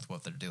efficient with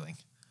what they're doing.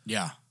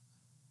 Yeah.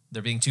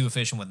 They're being too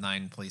efficient with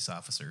 9 police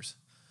officers.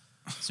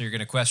 So you're going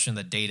to question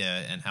the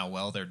data and how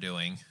well they're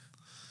doing,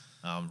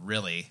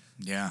 really.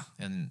 Yeah.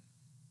 And...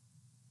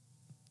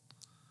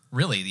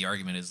 really, the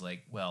argument is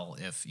like, well,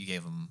 if you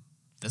gave them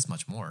this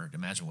much more,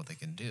 imagine what they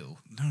can do.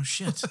 No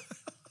shit.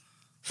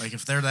 Like,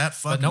 if they're that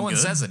fucking But no one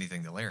good, says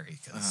anything to Larry.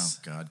 Oh,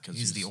 God. Because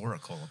he's the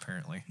oracle,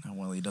 apparently. Oh,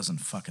 well, he doesn't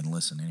fucking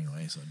listen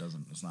anyway, so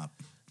it's not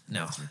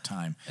worth your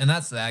time. And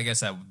I guess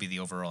that would be the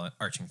overall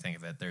arching thing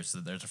of it. There's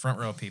a front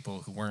row of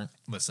people who weren't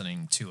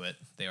listening to it.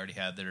 They already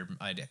had their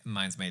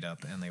minds made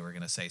up, and they were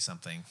going to say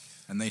something.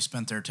 And they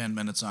spent their 10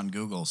 minutes on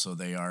Google, so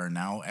they are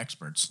now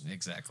experts.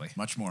 Exactly.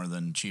 Much more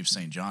than Chief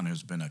St. John,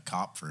 who's been a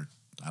cop for,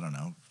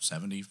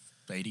 70,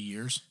 80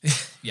 years.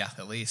 Yeah,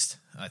 at least.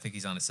 I think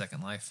he's on his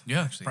second life.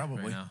 Yeah, actually,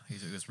 probably. Right now. He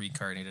was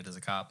reincarnated as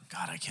a cop.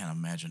 God, I can't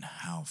imagine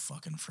how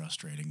fucking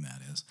frustrating that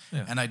is.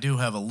 Yeah. And I do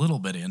have a little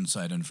bit of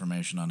inside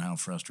information on how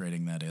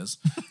frustrating that is,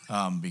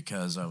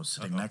 because I was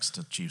sitting next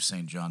to Chief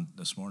St. John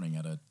this morning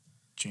at a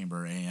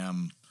Chamber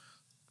AM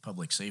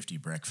public safety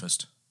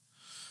breakfast.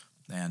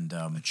 And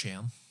A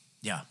cham.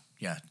 yeah,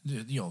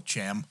 the old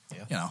cham,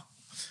 Yeah.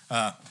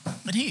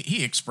 But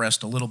he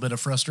expressed a little bit of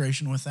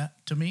frustration with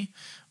that to me.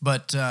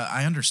 But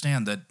I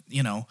understand that,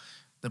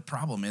 the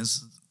problem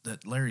is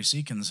that Larry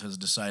Seekins has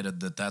decided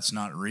that that's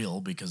not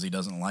real because he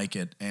doesn't like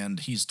it. And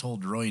he's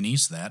told Roy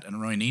Neese that,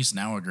 and Roy Neese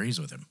now agrees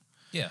with him.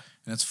 Yeah.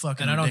 And it's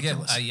fucking and I don't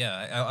ridiculous.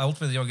 I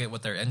ultimately don't get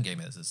what their end game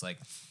is. It's like,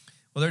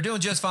 well, they're doing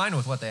just fine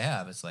with what they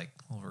have. It's like,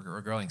 well, we're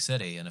a growing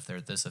city, and if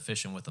they're this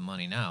efficient with the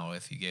money now,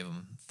 if you gave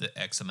them the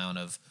X amount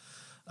of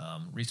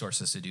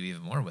resources to do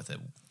even more with it,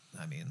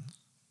 I mean,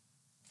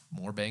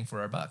 more bang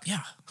for our buck.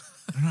 Yeah.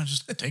 They're not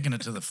just taking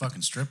it to the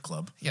fucking strip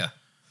club. Yeah.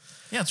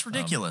 Yeah, it's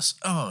ridiculous.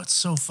 It's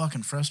so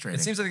fucking frustrating.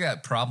 It seems like they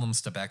got problems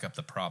to back up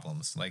the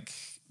problems. Like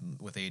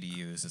with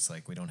ADUs, it's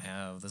like we don't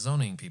have the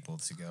zoning people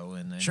to go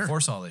and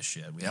enforce all this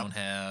shit. We don't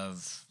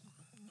have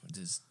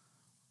it's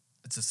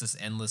just this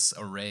endless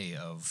array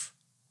of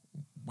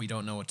we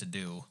don't know what to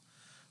do,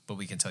 but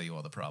we can tell you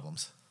all the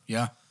problems.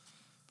 Yeah.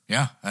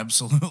 Yeah,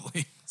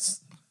 absolutely.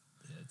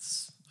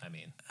 I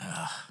mean,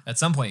 at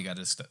some point you got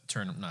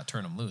to not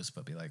turn them loose,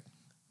 but be like,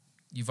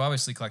 you've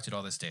obviously collected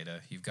all this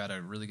data. You've got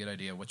a really good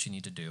idea of what you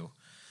need to do.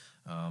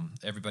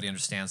 Everybody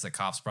understands that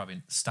cops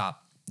probably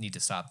need to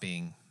stop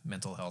being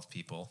mental health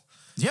people.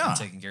 Yeah. And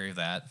taking care of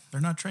that.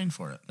 They're not trained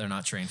for it. They're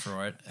not trained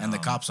for it. And the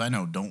cops I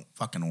know don't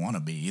fucking want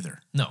to be either.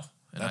 No.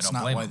 And That's I don't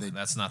not blame why them.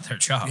 That's not their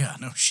job. Yeah,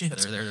 no shit.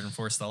 They're there to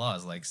enforce the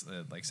laws, like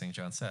St.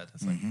 John said.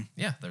 It's like,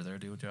 yeah, they're there to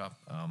do a job.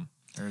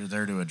 They're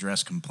there to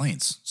address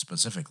complaints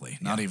specifically,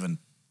 not even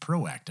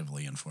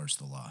proactively enforce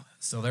the law.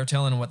 So they're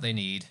telling them what they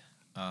need.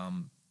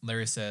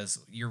 Larry says,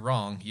 "You're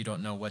wrong. You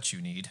don't know what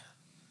you need."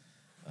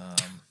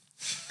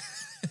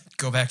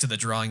 Go back to the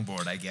drawing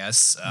board, I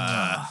guess.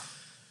 I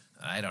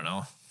don't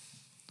know.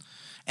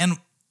 And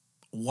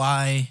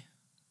why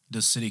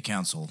does City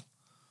Council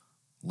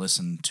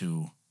listen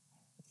to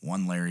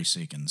one Larry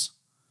Seekins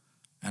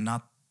and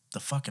not the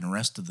fucking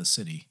rest of the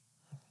city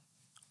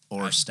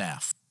or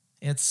staff?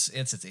 It's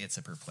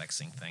a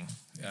perplexing thing.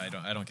 I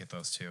don't get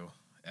those two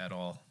at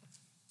all.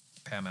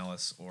 Pam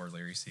Ellis or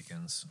Larry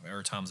Seekins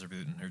or Tom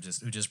Zerbutin, who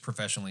just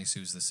professionally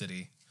sues the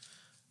city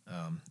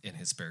in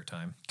his spare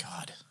time.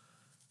 God.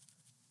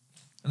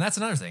 And that's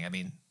another thing. I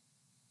mean,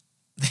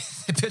 they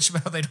bitch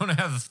about they don't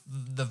have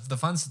the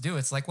funds to do it.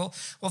 It's like, well,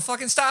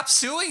 fucking stop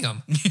suing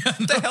them. Yeah,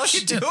 What the hell are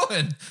you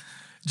doing?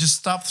 Just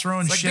stop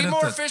throwing Like, shit be at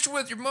more the... efficient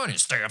with your money.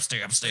 Stab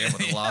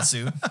with a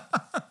lawsuit.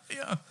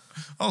 Yeah.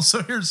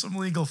 Also, here's some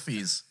legal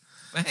fees.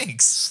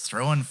 Thanks.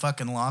 Throwing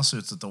fucking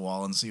lawsuits at the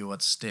wall and see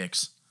what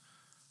sticks.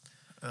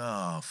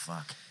 Oh,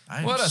 fuck.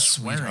 I'm What a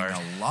swearing sweetheart.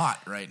 a lot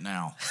right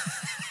now.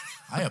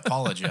 I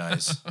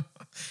apologize.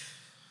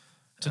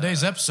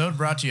 Today's episode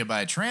brought to you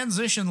by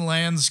Transition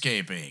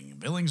Landscaping,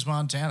 Billings,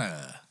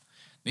 Montana.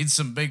 Need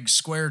some big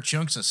square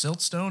chunks of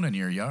siltstone in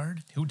your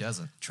yard? Who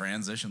doesn't?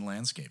 Transition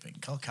Landscaping.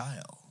 Call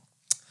Kyle.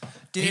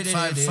 Did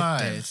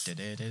 855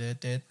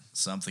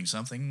 something.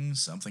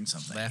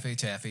 Laffy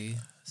Taffy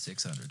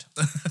 600.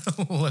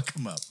 Look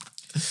him up.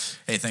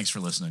 Hey, thanks for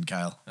listening,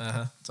 Kyle.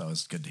 Uh-huh. It's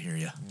always good to hear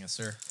you. Yes,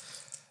 sir.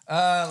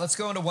 Let's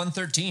go into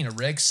 113, a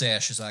reg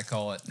sash, as I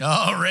call it.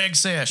 Oh, Reg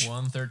Sash.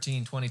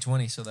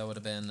 113-2020, so that would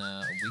have been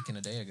a week and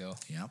a day ago.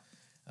 Yep.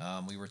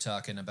 We were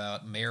talking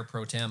about Mayor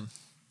Pro Tem.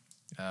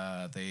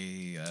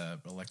 They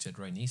elected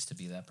Roy Neese to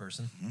be that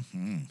person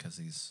because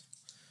he's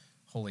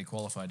wholly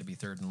qualified to be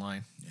third in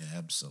line. Yeah,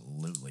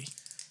 absolutely.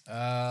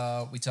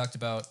 We talked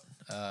about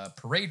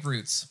parade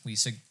routes. We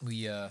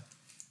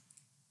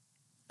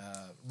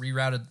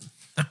rerouted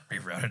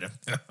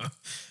them.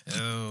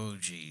 Oh,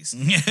 jeez.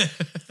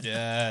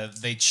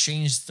 They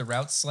changed the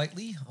route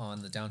slightly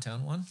on the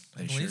downtown one.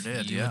 I They believe. sure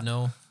did, You yeah. would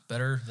know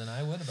better than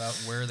I would about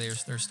where they're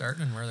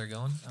starting and where they're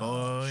going.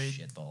 Oh, Boy.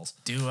 shit balls.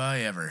 Do I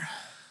ever.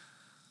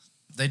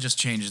 They just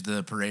changed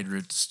the parade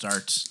route to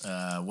start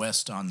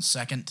west on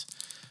 2nd,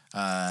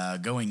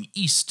 going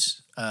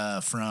east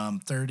from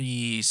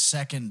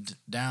 32nd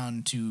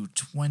down to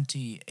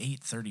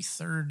 28th,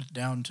 33rd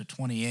down to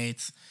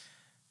 28th.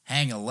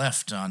 Hang a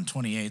left on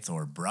 28th,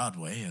 or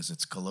Broadway, as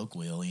it's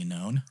colloquially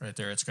known. Right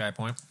there at Sky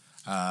Point.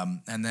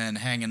 And then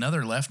hang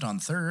another left on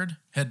 3rd,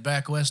 head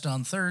back west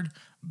on 3rd,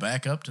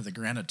 back up to the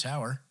Granite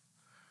Tower,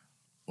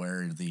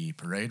 where the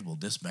parade will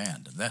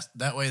disband.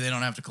 That way they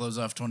don't have to close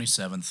off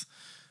 27th,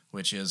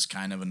 which is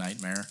kind of a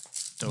nightmare.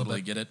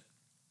 Totally get it.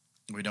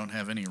 We don't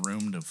have any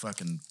room to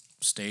fucking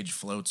stage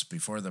floats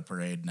before the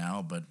parade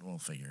now, but we'll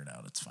figure it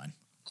out. It's fine.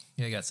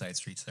 Yeah, you got side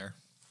streets there.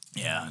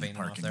 Yeah, Paint and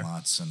 'em off parking there.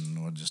 lots,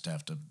 and we'll just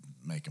have to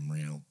make them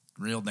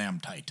real damn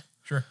tight.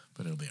 Sure.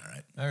 But it'll be all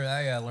right.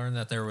 I learned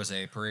that there was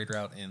a parade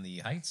route in the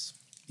Heights.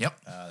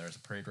 Yep. There was a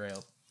parade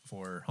route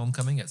for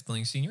homecoming at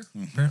Billings Senior,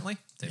 apparently.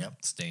 They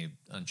Yep. stayed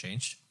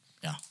unchanged.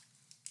 Yeah.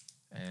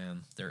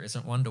 And there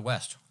isn't one to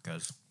West,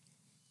 because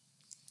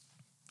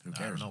Who I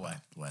cares? don't know why.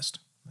 about West.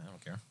 I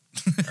don't care.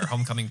 Are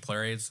homecoming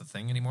parades a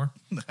thing anymore?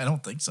 I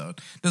don't think so.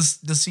 Does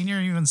Senior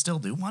even still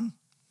do one?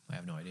 I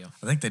have no idea.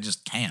 I think they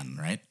just can,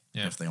 right?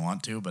 Yeah. If they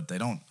want to, but they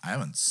don't. I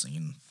haven't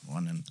seen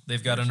one in.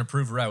 They've got an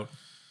approved route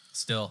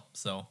still,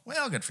 so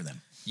Well, good for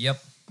them.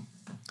 yep.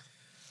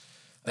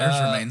 Theirs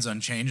remains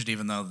unchanged,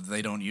 even though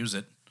they don't use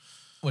it.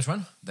 Which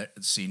one?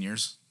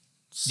 Seniors,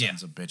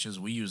 sons of bitches.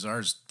 We use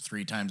ours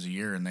 3 times a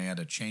year, and they had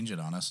to change it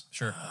on us.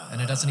 Sure.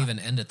 And it doesn't even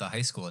end at the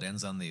high school. It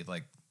ends on the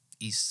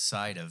east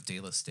side of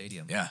Dallas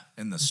Stadium. Yeah,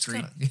 in the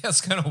street. Yeah,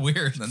 it's kind of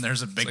weird. Then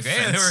there's a big It's like,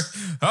 hey, fence.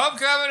 they were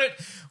homecoming at,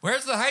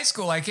 where's the high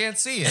school? I can't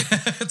see it.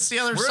 It's the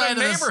other We're side in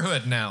of a this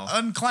neighborhood now.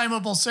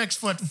 unclimbable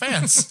 6-foot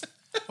fence.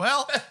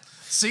 Well,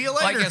 see you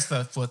Well, later. I guess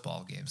the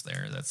football game's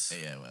there. That's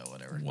Yeah, well,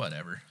 whatever.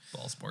 whatever.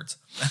 Ball sports.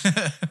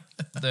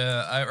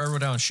 I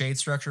wrote down shade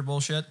structure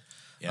bullshit.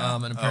 Yeah.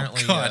 And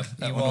apparently, Oh, God,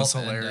 that one was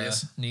Ewald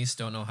hilarious. and Nice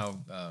don't know how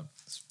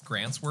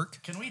grants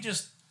work. Can we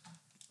just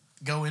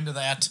go into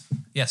that?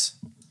 Yes.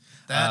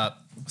 That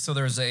So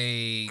there's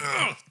a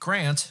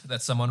grant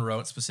that someone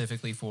wrote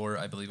specifically for,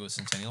 I believe it was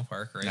Centennial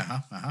Park, right?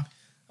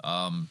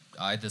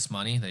 I had this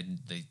money. They're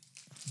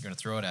going to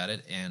throw it at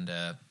it, and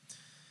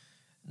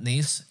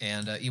Nice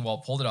and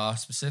Ewald pulled it off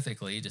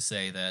specifically to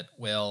say that,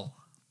 well,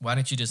 why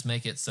don't you just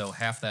make it so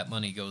half that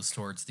money goes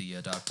towards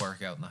the dog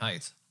park out in the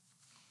Heights?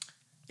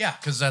 Yeah,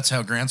 because that's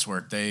how grants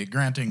work.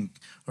 Granting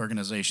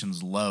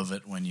organizations love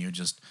it when you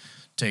just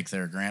take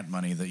their grant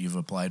money that you've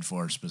applied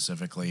for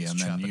specifically and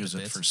chop then it to use it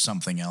bits. for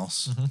something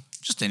else.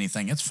 Just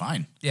anything. It's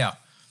fine. Yeah,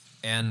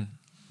 and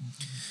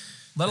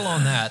let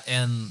alone that,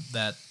 and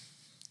that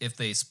if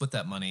they split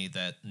that money,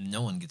 that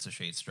no one gets a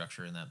shade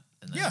structure in that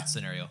Yeah.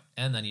 scenario,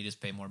 and then you just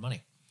pay more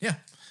money. Yeah.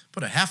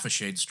 Put a half a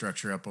shade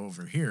structure up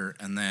over here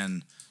and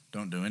then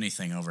don't do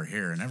anything over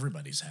here and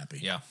everybody's happy.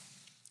 Yeah,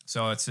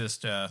 so it's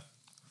just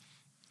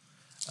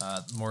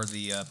more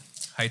the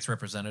Heights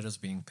representatives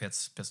being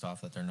pissed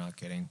off that they're not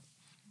getting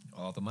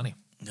all the money,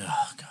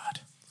 Oh, God.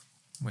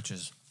 which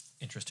is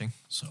interesting.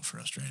 So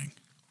frustrating.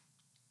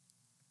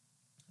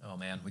 Oh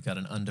man, we got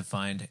an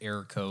undefined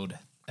error code,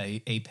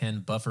 a pen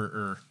buffer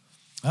error.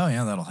 Oh,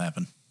 yeah, that'll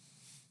happen.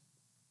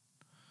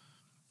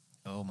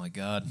 Oh my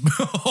god,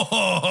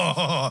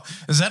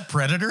 Is that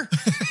Predator?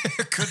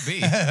 could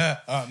be.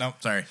 Oh, no.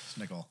 Sorry. It's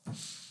Nicole.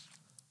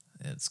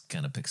 It's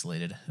kind of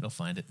pixelated. It'll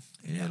find it.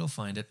 Yeah. It'll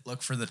find it.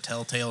 Look for the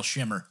telltale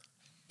shimmer.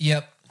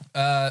 Yep.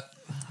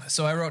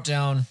 So I wrote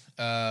down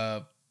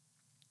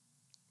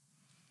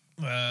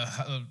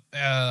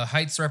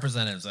Heights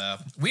representatives.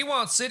 We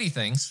want city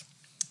things.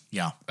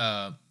 Yeah.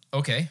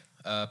 Okay.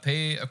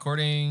 Pay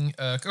according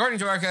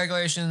to our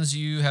calculations.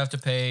 You have to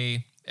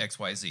pay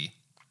XYZ.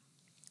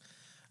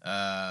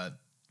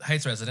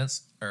 Heights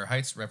residents or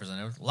Heights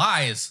representative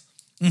lies.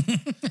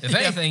 If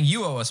anything,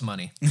 you owe us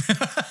money.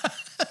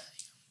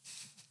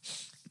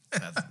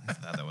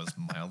 That was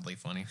mildly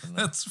funny from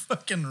that. That's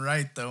fucking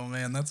right, though,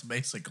 man. That's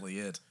basically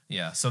it.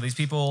 Yeah. So these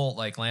people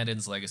like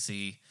Landon's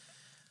Legacy,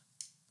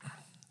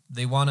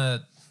 they want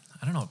to.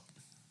 I don't know.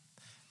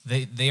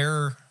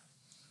 They're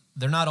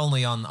not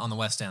only on the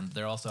West End.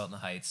 They're also out in the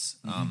Heights,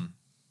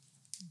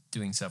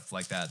 doing stuff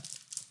like that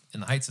in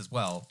the Heights as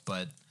well.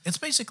 But It's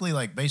basically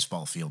like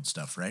baseball field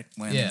stuff, right?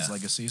 Landon's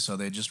Legacy. So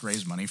they just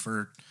raise money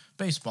for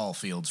baseball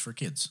fields for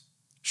kids.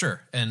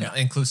 sure, and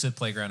inclusive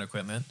playground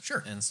equipment,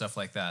 Sure. and stuff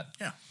like that.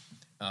 Yeah.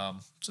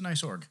 It's a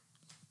nice org.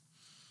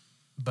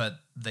 But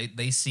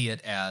they see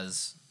it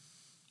as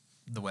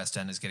the West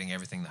End is getting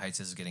everything, the Heights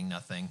is getting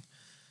nothing,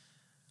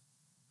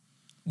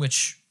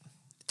 which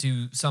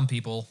to some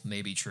people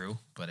may be true,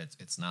 but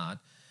it's not.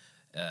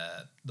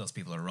 Those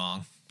people are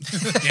wrong.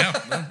 Yeah.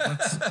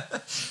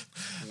 That's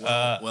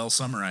well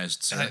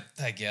summarized, sir.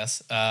 I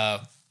guess.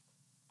 I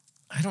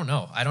don't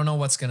know. I don't know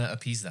what's going to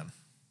appease them.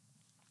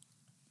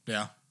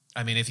 Yeah.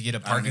 I mean, if you get a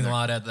parking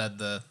lot at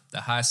the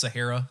High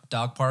Sahara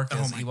Dog Park,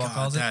 as Ewald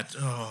calls it.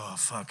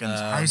 Fucking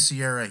High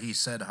Sierra. He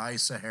said High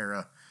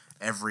Sahara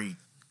every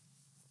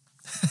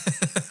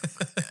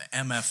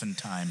MF in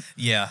time.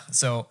 Yeah.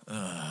 So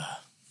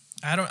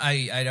I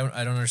don't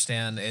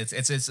understand.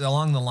 It's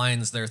along the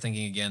lines they're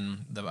thinking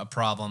again. A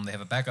problem. They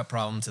have a backup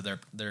problem to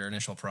their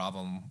initial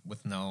problem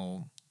with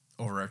no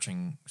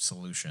overarching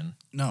solution.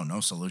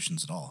 No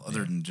solutions at all,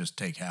 other than just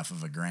take half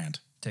of a grant.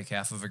 Take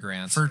half of a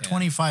grant For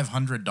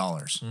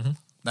 $2,500.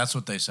 That's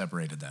what they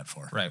separated that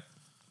for. Right.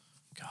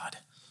 God.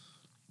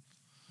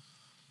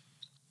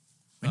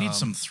 We need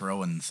some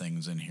throwing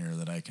things in here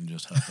that I can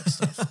just hook at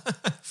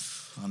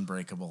stuff.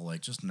 Unbreakable, like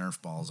just Nerf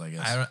balls, I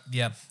guess.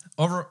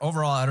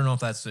 Overall, I don't know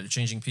if that's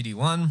changing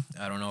PD1.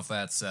 I don't know if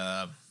that's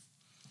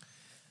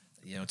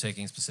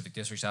taking specific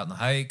districts out in the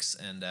hikes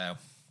and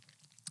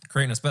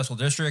creating a special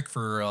district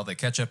for all the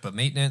catch-up of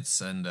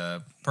maintenance and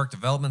park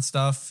development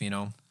stuff,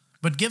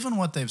 But given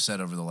what they've said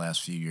over the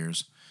last few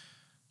years,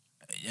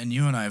 and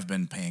you and I have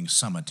been paying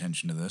some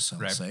attention to this,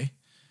 I'll say,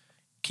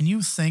 can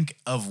you think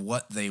of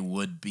what they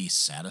would be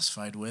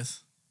satisfied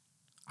with?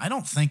 I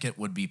don't think it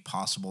would be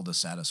possible to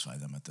satisfy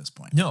them at this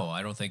point. No,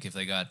 I don't think if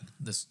they got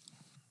this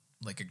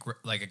like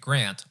a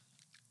grant,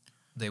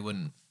 they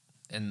wouldn't.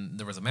 And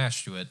there was a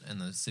match to it, and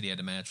the city had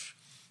to match,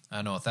 I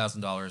don't know,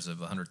 $1,000 of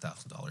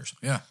 $100,000.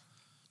 Yeah.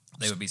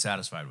 They would be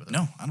satisfied with it.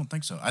 No, I don't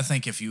think so. I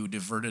think if you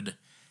diverted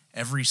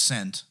every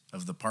cent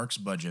of the park's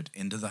budget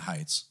into the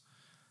Heights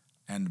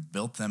and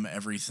built them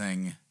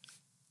everything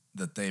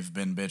that they've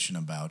been bitching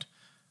about,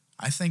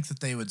 I think that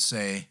they would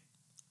say,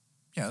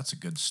 yeah, that's a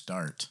good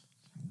start.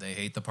 They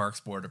hate the Parks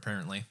Board,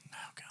 apparently.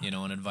 Oh, God.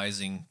 An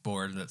advising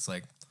board that's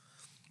like,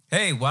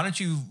 hey, why don't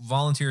you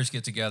volunteers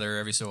get together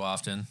every so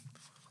often?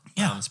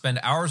 Yeah. Spend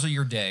hours of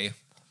your day,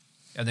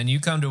 and then you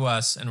come to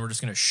us, and we're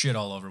just going to shit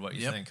all over what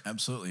you think.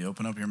 Absolutely.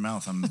 Open up your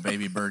mouth. I'm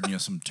baby birding you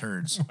some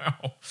turds.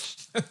 Wow.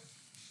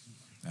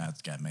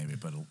 That's got maybe,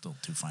 but a little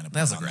too fine.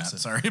 That's on aggressive.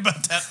 That. Sorry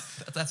about that.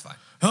 That's fine.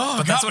 Oh,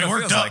 but that's what it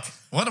worked feels up. like.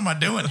 What am I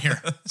doing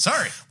here?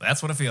 Sorry.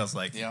 That's what it feels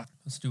like. Yeah.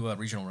 Let's do a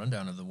regional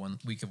rundown of the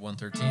week of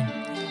 113.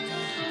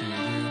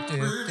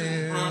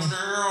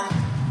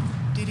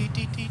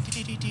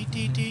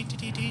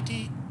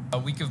 A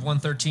week of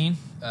 113.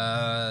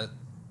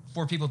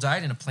 4 people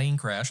died in a plane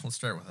crash. Let's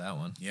start with that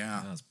one.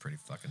 Yeah. That was pretty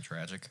fucking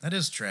tragic. That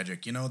is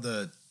tragic. Do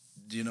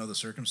you know the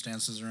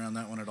circumstances around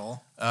that one at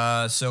all?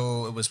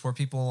 So it was 4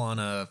 people on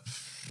a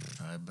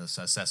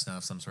Cessna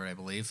of some sort, I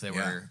believe. They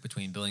were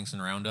between Billings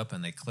and Roundup,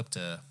 and they clipped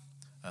a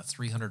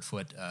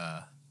 300-foot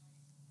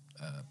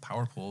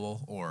power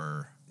pole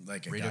or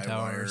like a radio guide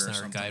tower wire or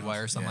something guide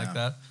wire or something like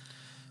that.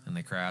 And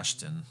they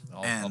crashed, and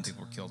all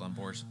people were killed on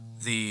board.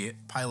 The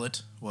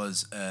pilot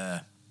was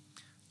a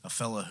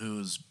fella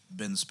who's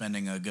been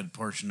spending a good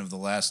portion of the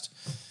last,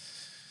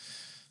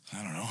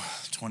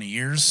 20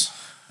 years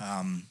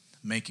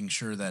making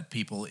sure that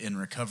people in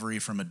recovery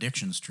from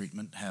addictions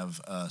treatment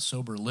have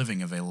sober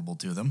living available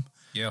to them.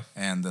 Yeah.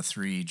 And the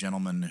 3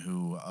 gentlemen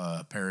who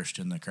perished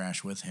in the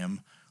crash with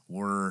him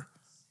were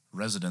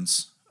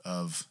residents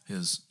of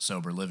his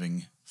sober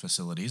living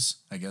facilities,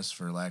 I guess,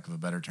 for lack of a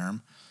better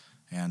term.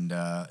 And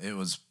it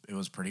was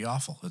pretty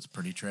awful. It's a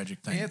pretty tragic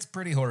thing. It's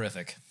pretty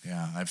horrific.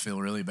 Yeah, I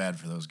feel really bad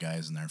for those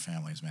guys and their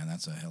families, man.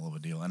 That's a hell of a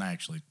deal. And I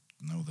actually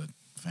know the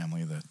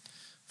family of the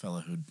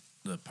fellow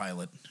the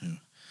pilot who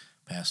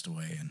passed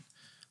away, and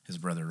his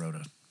brother wrote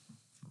a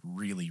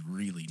really,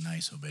 really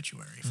nice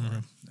obituary for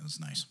him. It was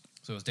nice.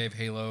 So it was Dave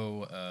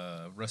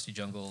Halo, Rusty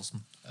Jungles,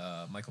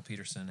 Michael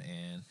Peterson,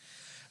 and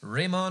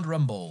Raymond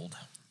Rumbold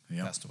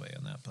passed away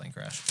in that plane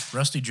crash.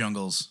 Rusty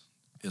Jungles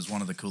is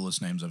one of the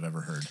coolest names I've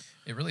ever heard.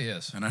 It really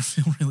is. And I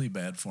feel really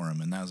bad for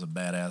him, and that was a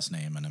badass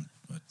name. And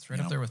it's right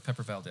up there with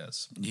Pepper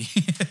Valdez. Yeah,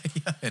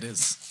 it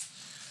is.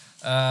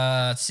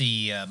 Let's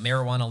see.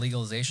 Marijuana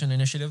legalization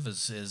initiative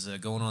is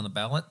going on the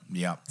ballot.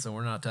 Yeah. So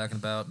we're not talking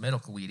about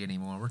medical weed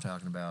anymore. We're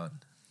talking about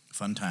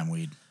Fun time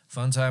weed.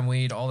 fun time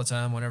weed all the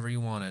time, whenever you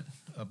want it,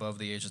 above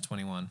the age of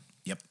 21.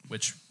 Yep.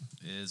 Which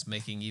is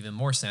making even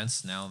more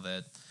sense now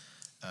that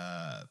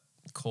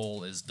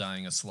coal is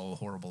dying a slow,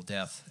 horrible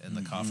death, and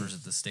the coffers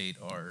of the state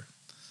are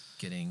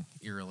getting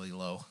eerily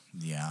low.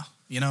 Yeah.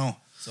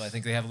 So I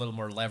think they have a little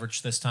more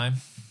leverage this time.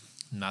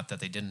 Not that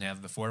they didn't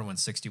have before when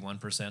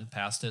 61%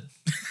 passed it,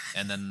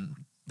 and then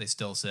they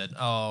still said,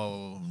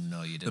 "Oh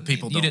no, you didn't. The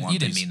people you don't want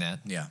didn't these. mean that."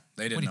 Yeah.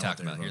 They didn't What are you know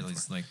talking what about they here? were voting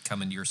Just for. like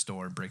come into your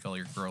store and break all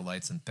your grow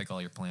lights and pick all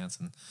your plants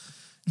and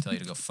tell you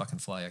to go fucking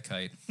fly a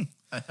kite.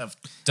 I have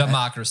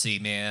Democracy,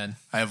 man.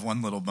 I have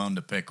one little bone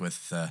to pick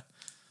with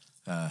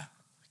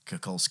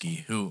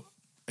Kukulski, who,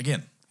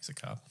 again, He's a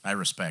cop. I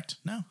respect.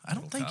 No, I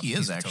don't Total think cop. he is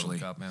He's a total actually.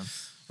 cop, man.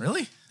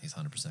 Really? He's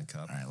 100%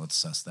 cop. All right, let's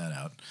suss that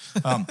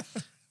out.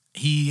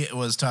 He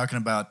was talking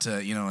about,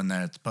 in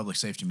that public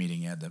safety meeting,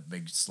 he had that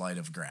big slide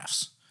of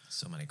graphs.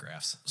 So many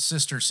graphs.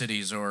 Sister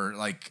cities or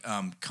like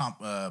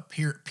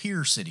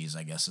peer cities,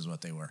 I guess is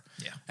what they were.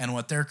 Yeah. And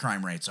what their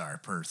crime rates are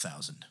per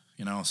thousand.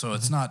 So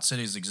it's not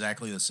cities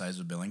exactly the size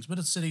of Billings, but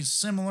it's cities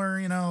similar,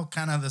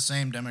 kind of the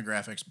same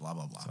demographics, blah,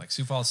 blah, blah. So like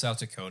Sioux Falls, South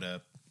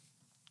Dakota.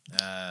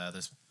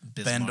 There's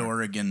Bend, Bismarck.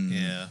 Oregon,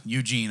 Yeah.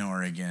 Eugene,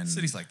 Oregon.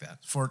 Cities like that.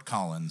 Fort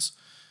Collins.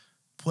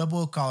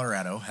 Pueblo,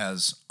 Colorado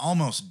has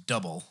almost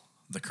double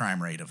the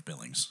crime rate of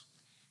Billings.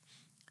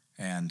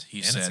 And he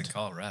And said, it's in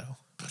Colorado.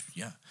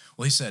 yeah.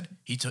 Well, he said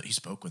he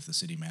spoke with the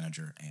city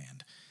manager,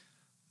 and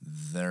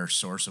their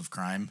source of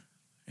crime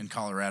in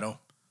Colorado,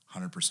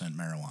 100%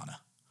 marijuana.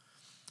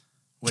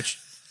 Which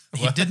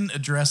he didn't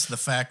address the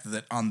fact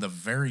that on the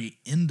very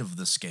end of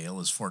the scale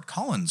is Fort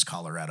Collins,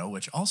 Colorado,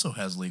 which also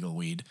has legal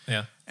weed.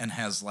 Yeah. And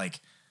has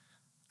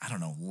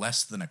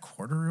less than a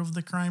quarter of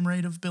the crime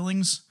rate of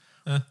Billings,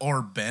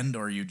 or Bend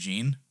or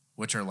Eugene,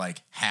 which are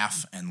like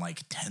half and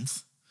like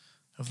 10th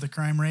of the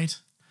crime rate.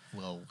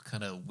 Well, what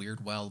kind of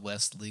weird Wild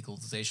West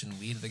legalization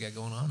weed they got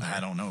going on there? I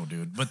don't know,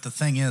 dude. But the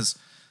thing is,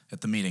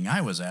 at the meeting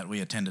I was at, we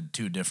attended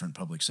 2 different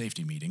public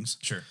safety meetings.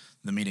 Sure.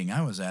 The meeting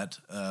I was at,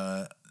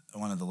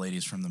 one of the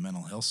ladies from the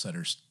mental health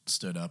center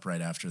stood up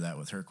right after that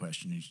with her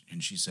question,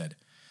 and she said,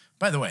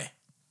 "By the way,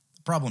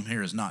 the problem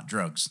here is not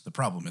drugs. The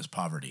problem is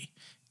poverty.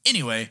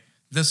 Anyway,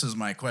 this is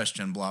my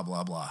question, blah,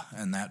 blah, blah."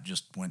 And that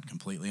just went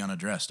completely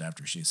unaddressed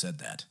after she said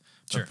that.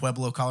 But Sure.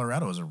 Pueblo,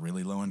 Colorado is a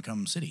really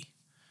low-income city.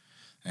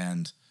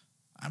 And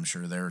I'm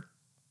sure their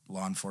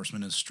law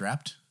enforcement is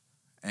strapped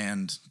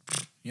and,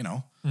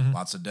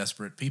 lots of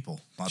desperate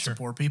people, lots Sure. of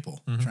poor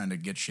people trying to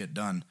get shit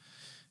done.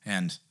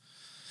 And,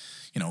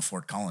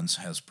 Fort Collins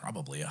has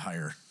probably a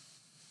higher,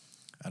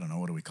 I don't know,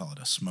 what do we call it,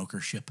 a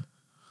smokership?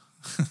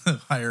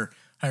 higher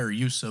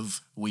use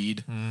of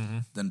weed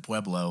than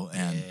Pueblo,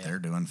 and they're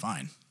doing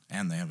fine.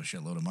 And they have a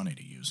shitload of money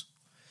to use.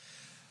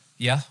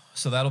 Yeah,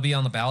 so that'll be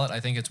on the ballot, I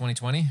think, in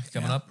 2020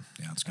 coming Yeah. up.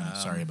 Yeah, it's gonna.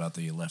 Sorry about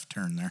the left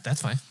turn there.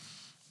 That's fine.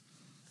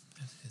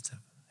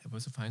 It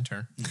was a fine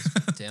turn.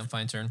 Damn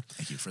fine turn.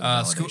 Thank you for the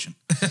validation.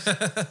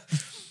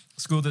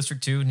 School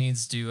District 2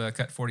 needs to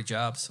cut 40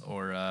 jobs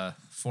or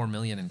 $4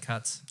 million in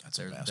cuts. That's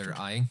a they're bastard.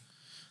 eyeing.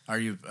 Are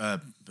you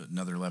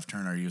another left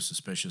turn? Are you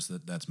suspicious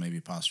that that's maybe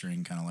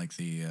posturing, kind of like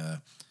the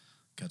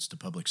cuts to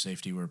public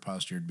safety were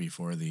postured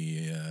before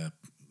the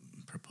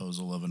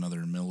proposal of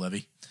another mill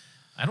levy?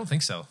 I don't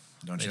think so.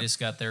 Don't they you? just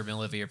got their mill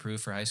levy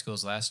approved for high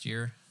schools last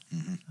year.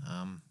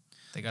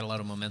 They got a lot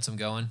of momentum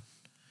going.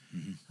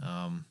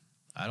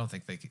 I don't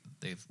think they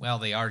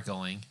are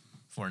going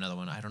for another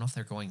one. I don't know if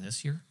they're going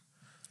this year.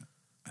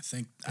 I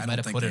might don't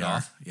have think put they it are.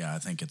 off. Yeah, I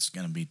think it's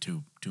going to be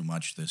too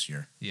much this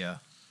year. Yeah.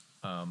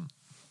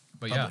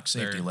 But Public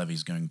safety they're- levy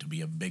is going to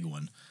be a big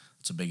one.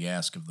 It's a big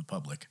ask of the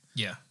public.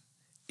 Yeah,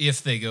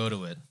 if they go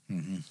to it,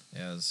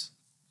 as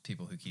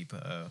people who keep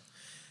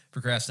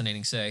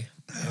procrastinating say,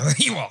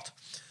 you won't.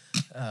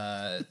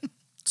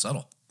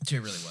 Subtle. It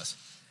really was.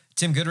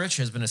 Tim Goodrich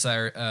has been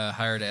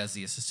hired as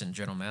the assistant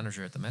general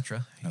manager at the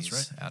Metra. That's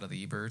He's right. out of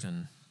the E-Bird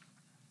and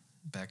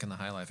back in the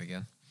high life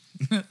again,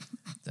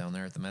 down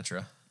there at the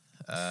Metra.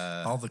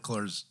 All the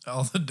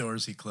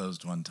doors he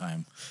closed one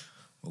time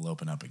will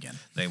open up again.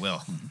 They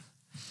will.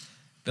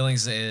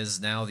 Billings is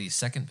now the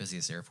second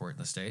busiest airport in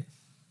the state.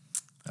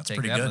 That's Take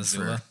pretty that, good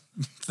Missoula.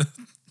 for the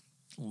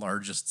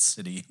largest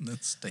city in the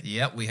state.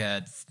 Yep, we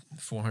had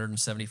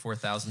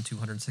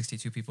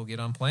 474,262 people get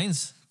on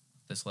planes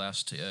this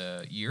last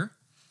year.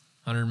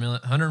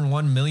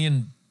 101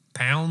 million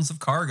pounds of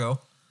cargo.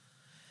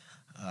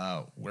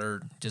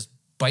 We're just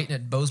biting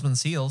at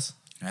Bozeman's heels.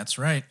 That's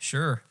right.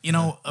 Sure. Okay.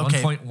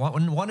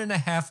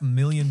 1.5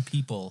 million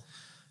people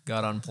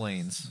got on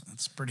planes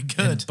That's pretty in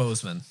good.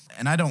 Bozeman.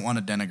 And I don't want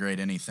to denigrate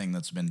anything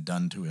that's been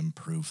done to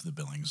improve the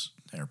Billings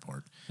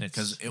airport,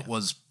 because it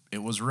was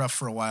rough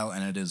for a while,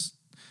 and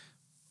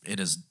it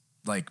is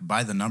like,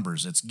 by the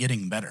numbers, it's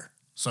getting better.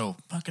 So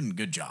fucking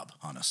good job,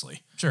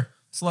 honestly. Sure.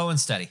 Slow and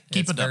steady.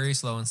 Keep It's it up. very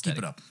slow and steady.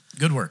 Keep it up.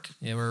 Good work.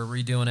 Yeah, we're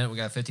redoing it. We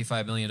got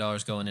 $55 million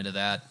going into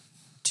that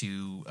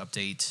to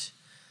update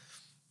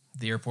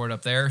the airport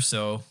up there.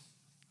 So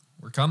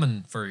We're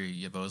coming for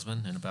you,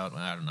 Bozeman, in about,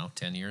 I don't know,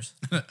 10 years.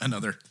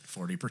 Another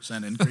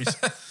 40% increase.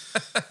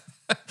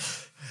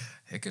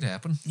 It could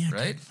happen, Yeah,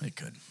 right? It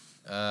could.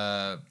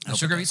 The Hope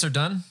sugar it beets are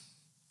done.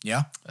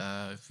 Yeah.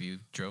 If you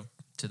drove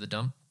to the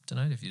dump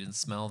tonight, if you didn't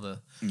smell the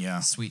Yeah.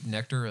 sweet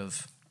nectar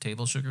of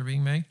table sugar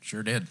being made,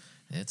 Sure did.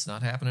 it's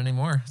not happening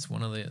anymore. It's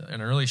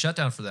an early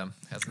shutdown for them.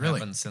 Hasn't Really?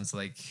 happened since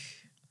like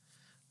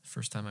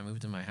first time I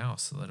moved in my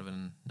house. So that'd have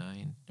been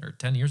 9 or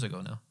 10 years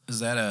ago now. Is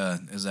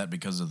that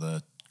because of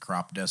the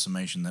crop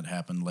decimation that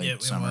happened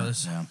late summer? It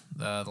was. Yeah.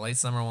 The late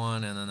summer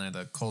one, and then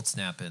the cold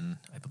snap in,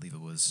 I believe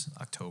it was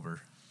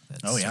October.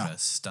 That Oh, yeah. sort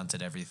of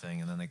stunted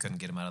everything, and then they couldn't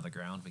get them out of the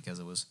ground because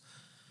it was.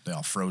 They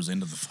all froze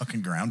into the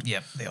fucking ground.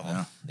 Yep,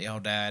 they all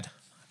died.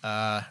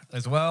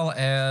 As well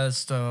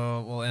as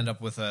we'll end up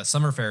with a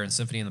summer fair and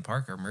Symphony in the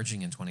Park are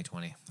merging in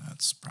 2020.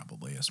 That's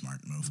probably a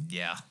smart move.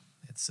 Yeah,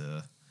 it's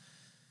a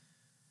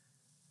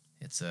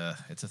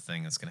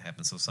thing that's going to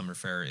happen. So summer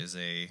fair is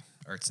a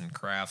arts and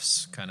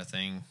crafts kind of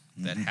thing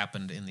that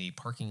happened in the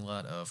parking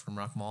lot of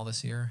Rimrock Mall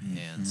this year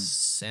and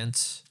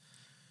sent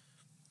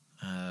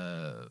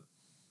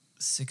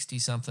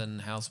 60-something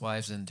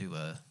housewives into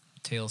a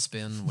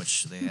tailspin,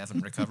 which they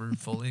haven't recovered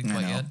fully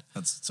quite yet.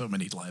 That's so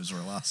many lives were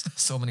lost.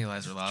 So many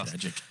lives are lost.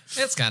 Tragic.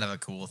 It's kind of a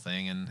cool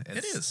thing, and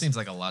It is. Seems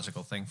like a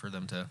logical thing for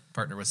them to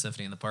partner with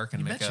Symphony in the Park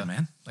and You make betcha, a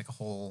man. like a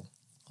whole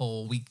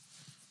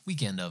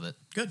weekend of it.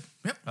 Good.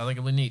 Yep. I think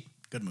it'll be neat.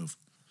 Good move.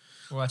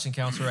 We're watching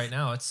council right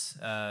now. It's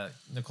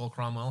Nicole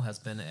Cromwell has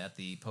been at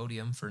the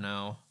podium for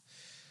now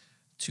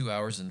 2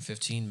 hours and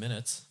 15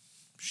 minutes.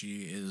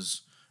 She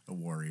is a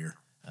warrior.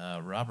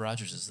 Rob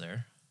Rogers is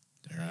there.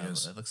 There he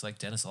is. It looks like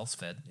Dennis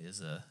Alsfed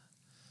is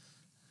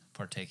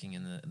partaking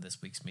in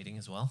this week's meeting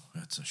as well.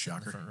 That's a In the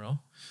shocker. front row.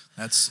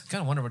 That's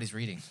Kind of wonder what he's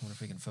reading. Wonder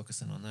if we can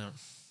focus in on that.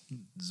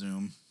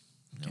 Zoom.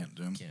 Nope, Can't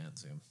Zoom. Can't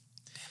Zoom.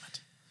 Damn it.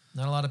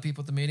 Not a lot of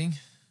people at the meeting.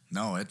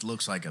 No, it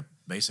looks like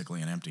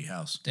basically an empty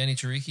house. Danny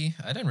Chariki,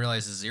 I didn't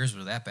realize his ears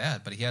were that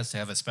bad, but he has to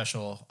have a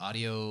special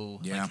audio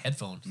Yeah.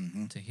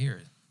 headphone to hear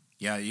it.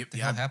 Yeah, What the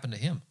hell happened to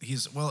him?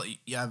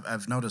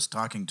 I've noticed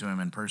talking to him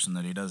in person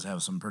that he does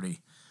have some pretty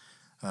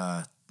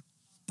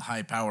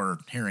high power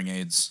hearing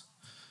aids,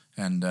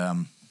 and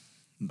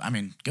I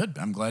mean, good.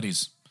 I'm glad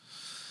he's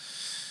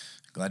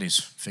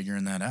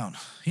figuring that out.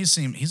 He's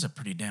a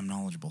pretty damn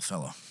knowledgeable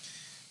fellow.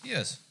 He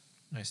is.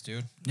 Nice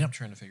dude. Yep. I'm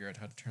trying to figure out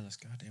how to turn this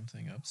goddamn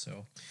thing up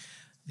so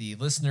the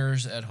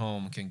listeners at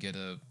home can get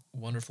a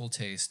wonderful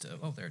taste of...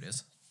 Oh, there it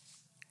is.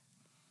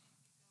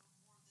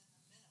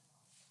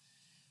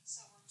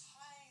 So we're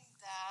tying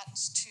that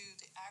to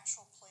the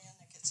actual plan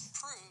that gets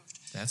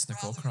approved. That's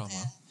Nicole rather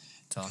Cromwell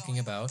than talking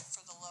going about...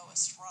 for the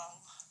lowest rung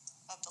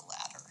of the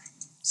ladder.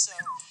 So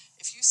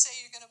if you say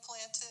you're going to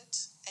plant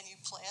it and you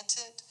plant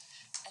it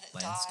and it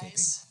Landscaping.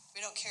 dies,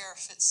 we don't care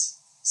if it's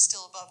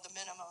still above the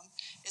minimum.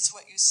 It's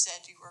what you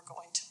said you were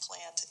going to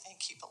plant and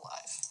keep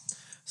alive.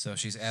 So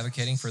she's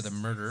advocating for the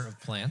murder of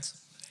plants.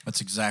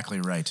 That's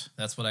exactly right.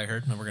 That's what I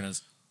heard, and we're going to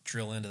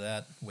drill into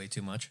that way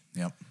too much.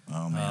 Yep.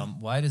 Oh man.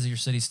 Why does your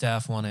city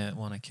staff want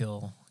to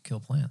kill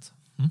plants?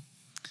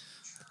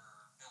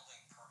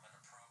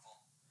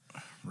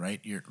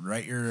 Write your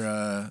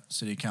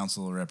city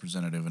council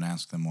representative and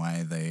ask them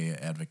why they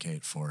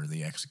advocate for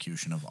the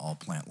execution of all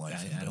plant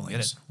life in I don't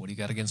buildings. get it. What do you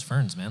got against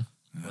ferns, man?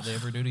 What did they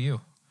ever do to you?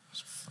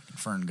 Fucking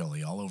Fern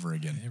Gully all over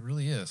again. It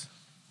really is.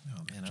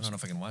 Oh man, I don't know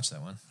if I can watch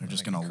that one. They're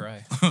just I gonna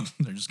cry.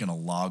 they're just gonna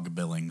log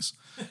Billings,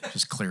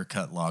 just clear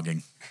cut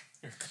logging.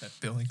 Clear cut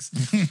Billings.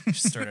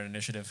 Just start an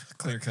initiative.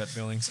 Clear cut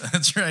Billings.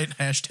 That's right.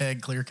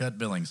 Hashtag clear cut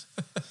Billings.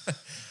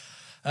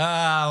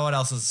 What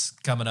else is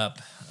coming up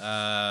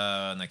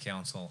on the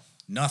council?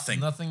 Nothing.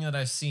 Nothing that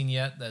I've seen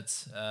yet.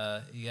 That's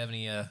you have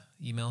any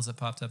emails that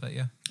popped up at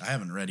you? I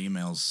haven't read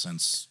emails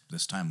since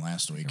this time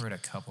last week. I read a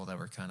couple that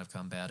were kind of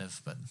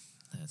combative, but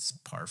that's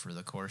par for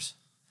the course.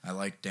 I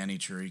like Danny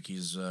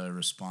Chiriki's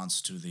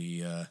response to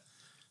the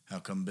how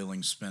come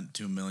Billings spent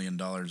 $2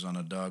 million on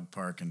a dog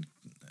park and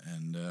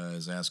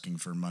is asking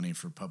for money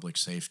for public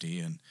safety,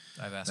 and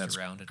I've asked that's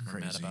around and we're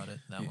mad about it.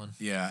 That one.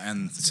 Yeah,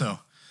 and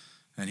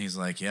and he's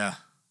like, yeah,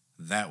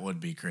 that would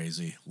be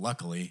crazy.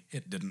 Luckily,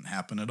 it didn't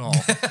happen at all.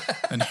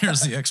 And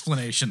here's the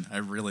explanation. I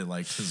really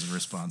liked his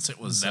response. It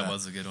was That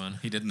was a good one.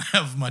 He didn't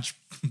have much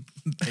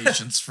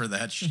patience for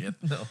that shit.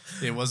 No.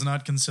 It was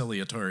not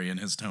conciliatory in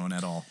his tone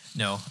at all.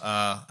 No,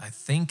 I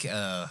think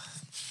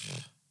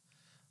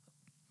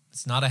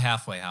it's not a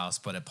halfway house,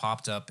 but it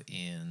popped up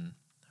in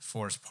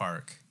Forest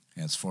Park.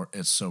 Yeah,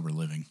 it's sober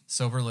living.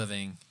 Sober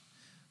living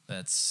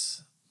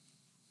that's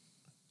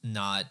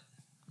not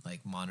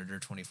like monitor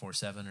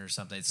 24/7 or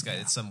something.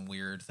 It's some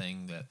weird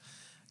thing that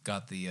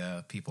got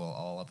the people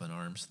all up in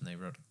arms, and they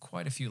wrote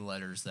quite a few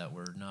letters that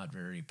were not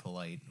very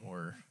polite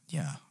or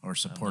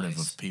Supportive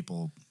nice. of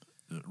people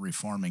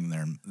reforming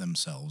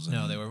themselves.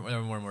 no, they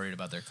were more worried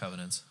about their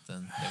covenants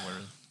than they were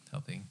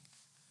helping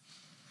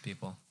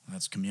people.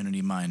 That's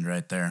community mind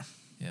right there.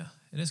 Yeah,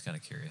 it is kind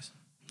of curious.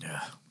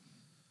 Yeah.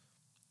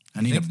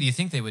 Do you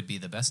think they would be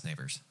the best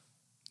neighbors?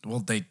 Well,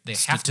 they They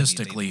have to be.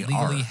 statistically They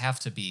legally are have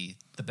to be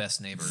the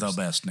best neighbors. the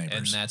best And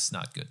neighbors. that's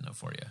not good enough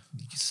for you.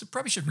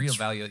 Probably should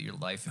reevaluate your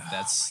life if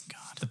that's my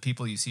God. the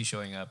people you see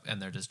showing up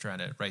and they're just trying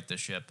to right the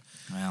ship,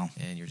 Well,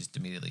 and you're just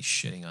immediately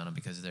shitting on them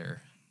because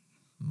they're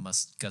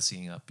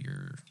gussying up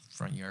your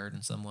front yard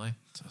in some way.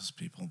 those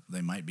people,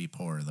 they might be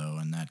poor, though,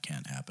 and that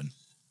can't happen.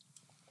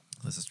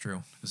 This is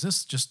true. Is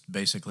this just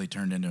basically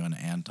turned into an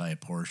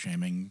anti-poor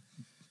shaming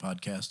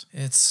podcast?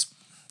 It's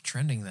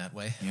trending that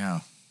way,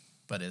 Yeah,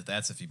 but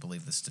that's if you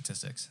believe the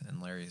statistics,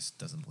 and Larry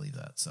doesn't believe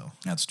that. So,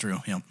 that's true.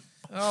 Yep.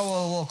 oh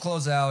well, we'll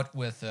close out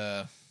with.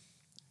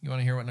 You want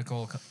to hear what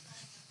Nicole?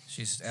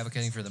 She's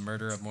advocating for the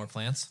murder of more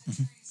plants.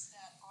 Trees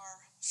that are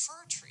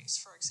fir trees,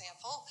 for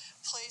example,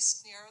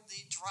 placed near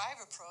the drive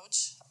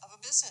approach of a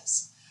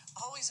business.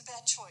 Always a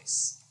bad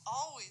choice.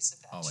 Always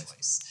a bad Always.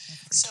 choice.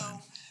 So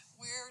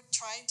we're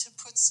trying to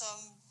put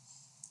some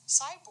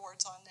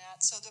sideboards on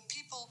that so that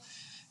people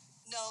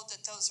know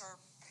that those are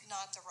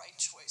not the right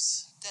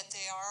choice, that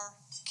they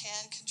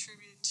can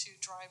contribute to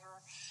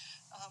driver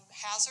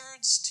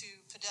hazards, to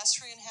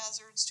pedestrian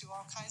hazards, to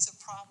all kinds of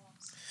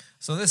problems.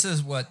 So this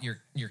is what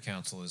your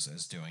council is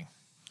doing.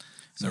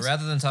 So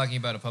rather than talking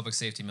about a public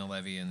safety mill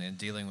levy and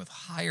dealing with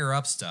higher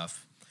up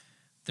stuff,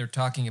 they're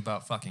talking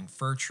about fucking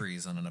fir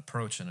trees on an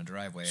approach in a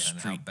driveway and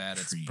how Street bad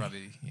tree. it's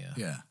probably. Yeah.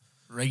 Yeah.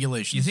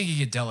 Regulations. You think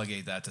you could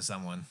delegate that to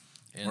someone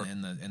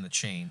in the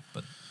chain,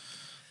 but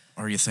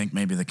Or you think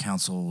maybe the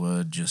council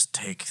would just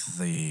take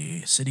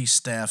the city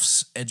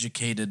staff's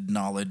educated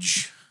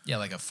knowledge. yeah,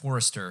 like a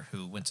forester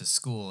who went to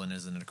school and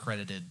is an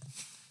accredited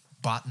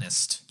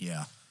botanist.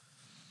 Yeah.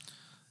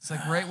 It's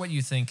like write what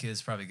you think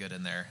is probably good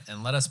in there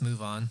and let us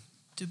move on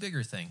to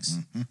bigger things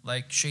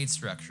like shade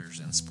structures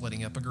and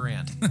splitting up a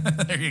grant.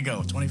 There you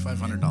go.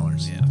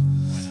 $2,500.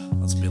 Yeah.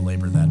 Let's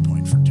belabor that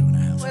point for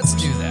 2.5 hours. Let's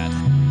do that.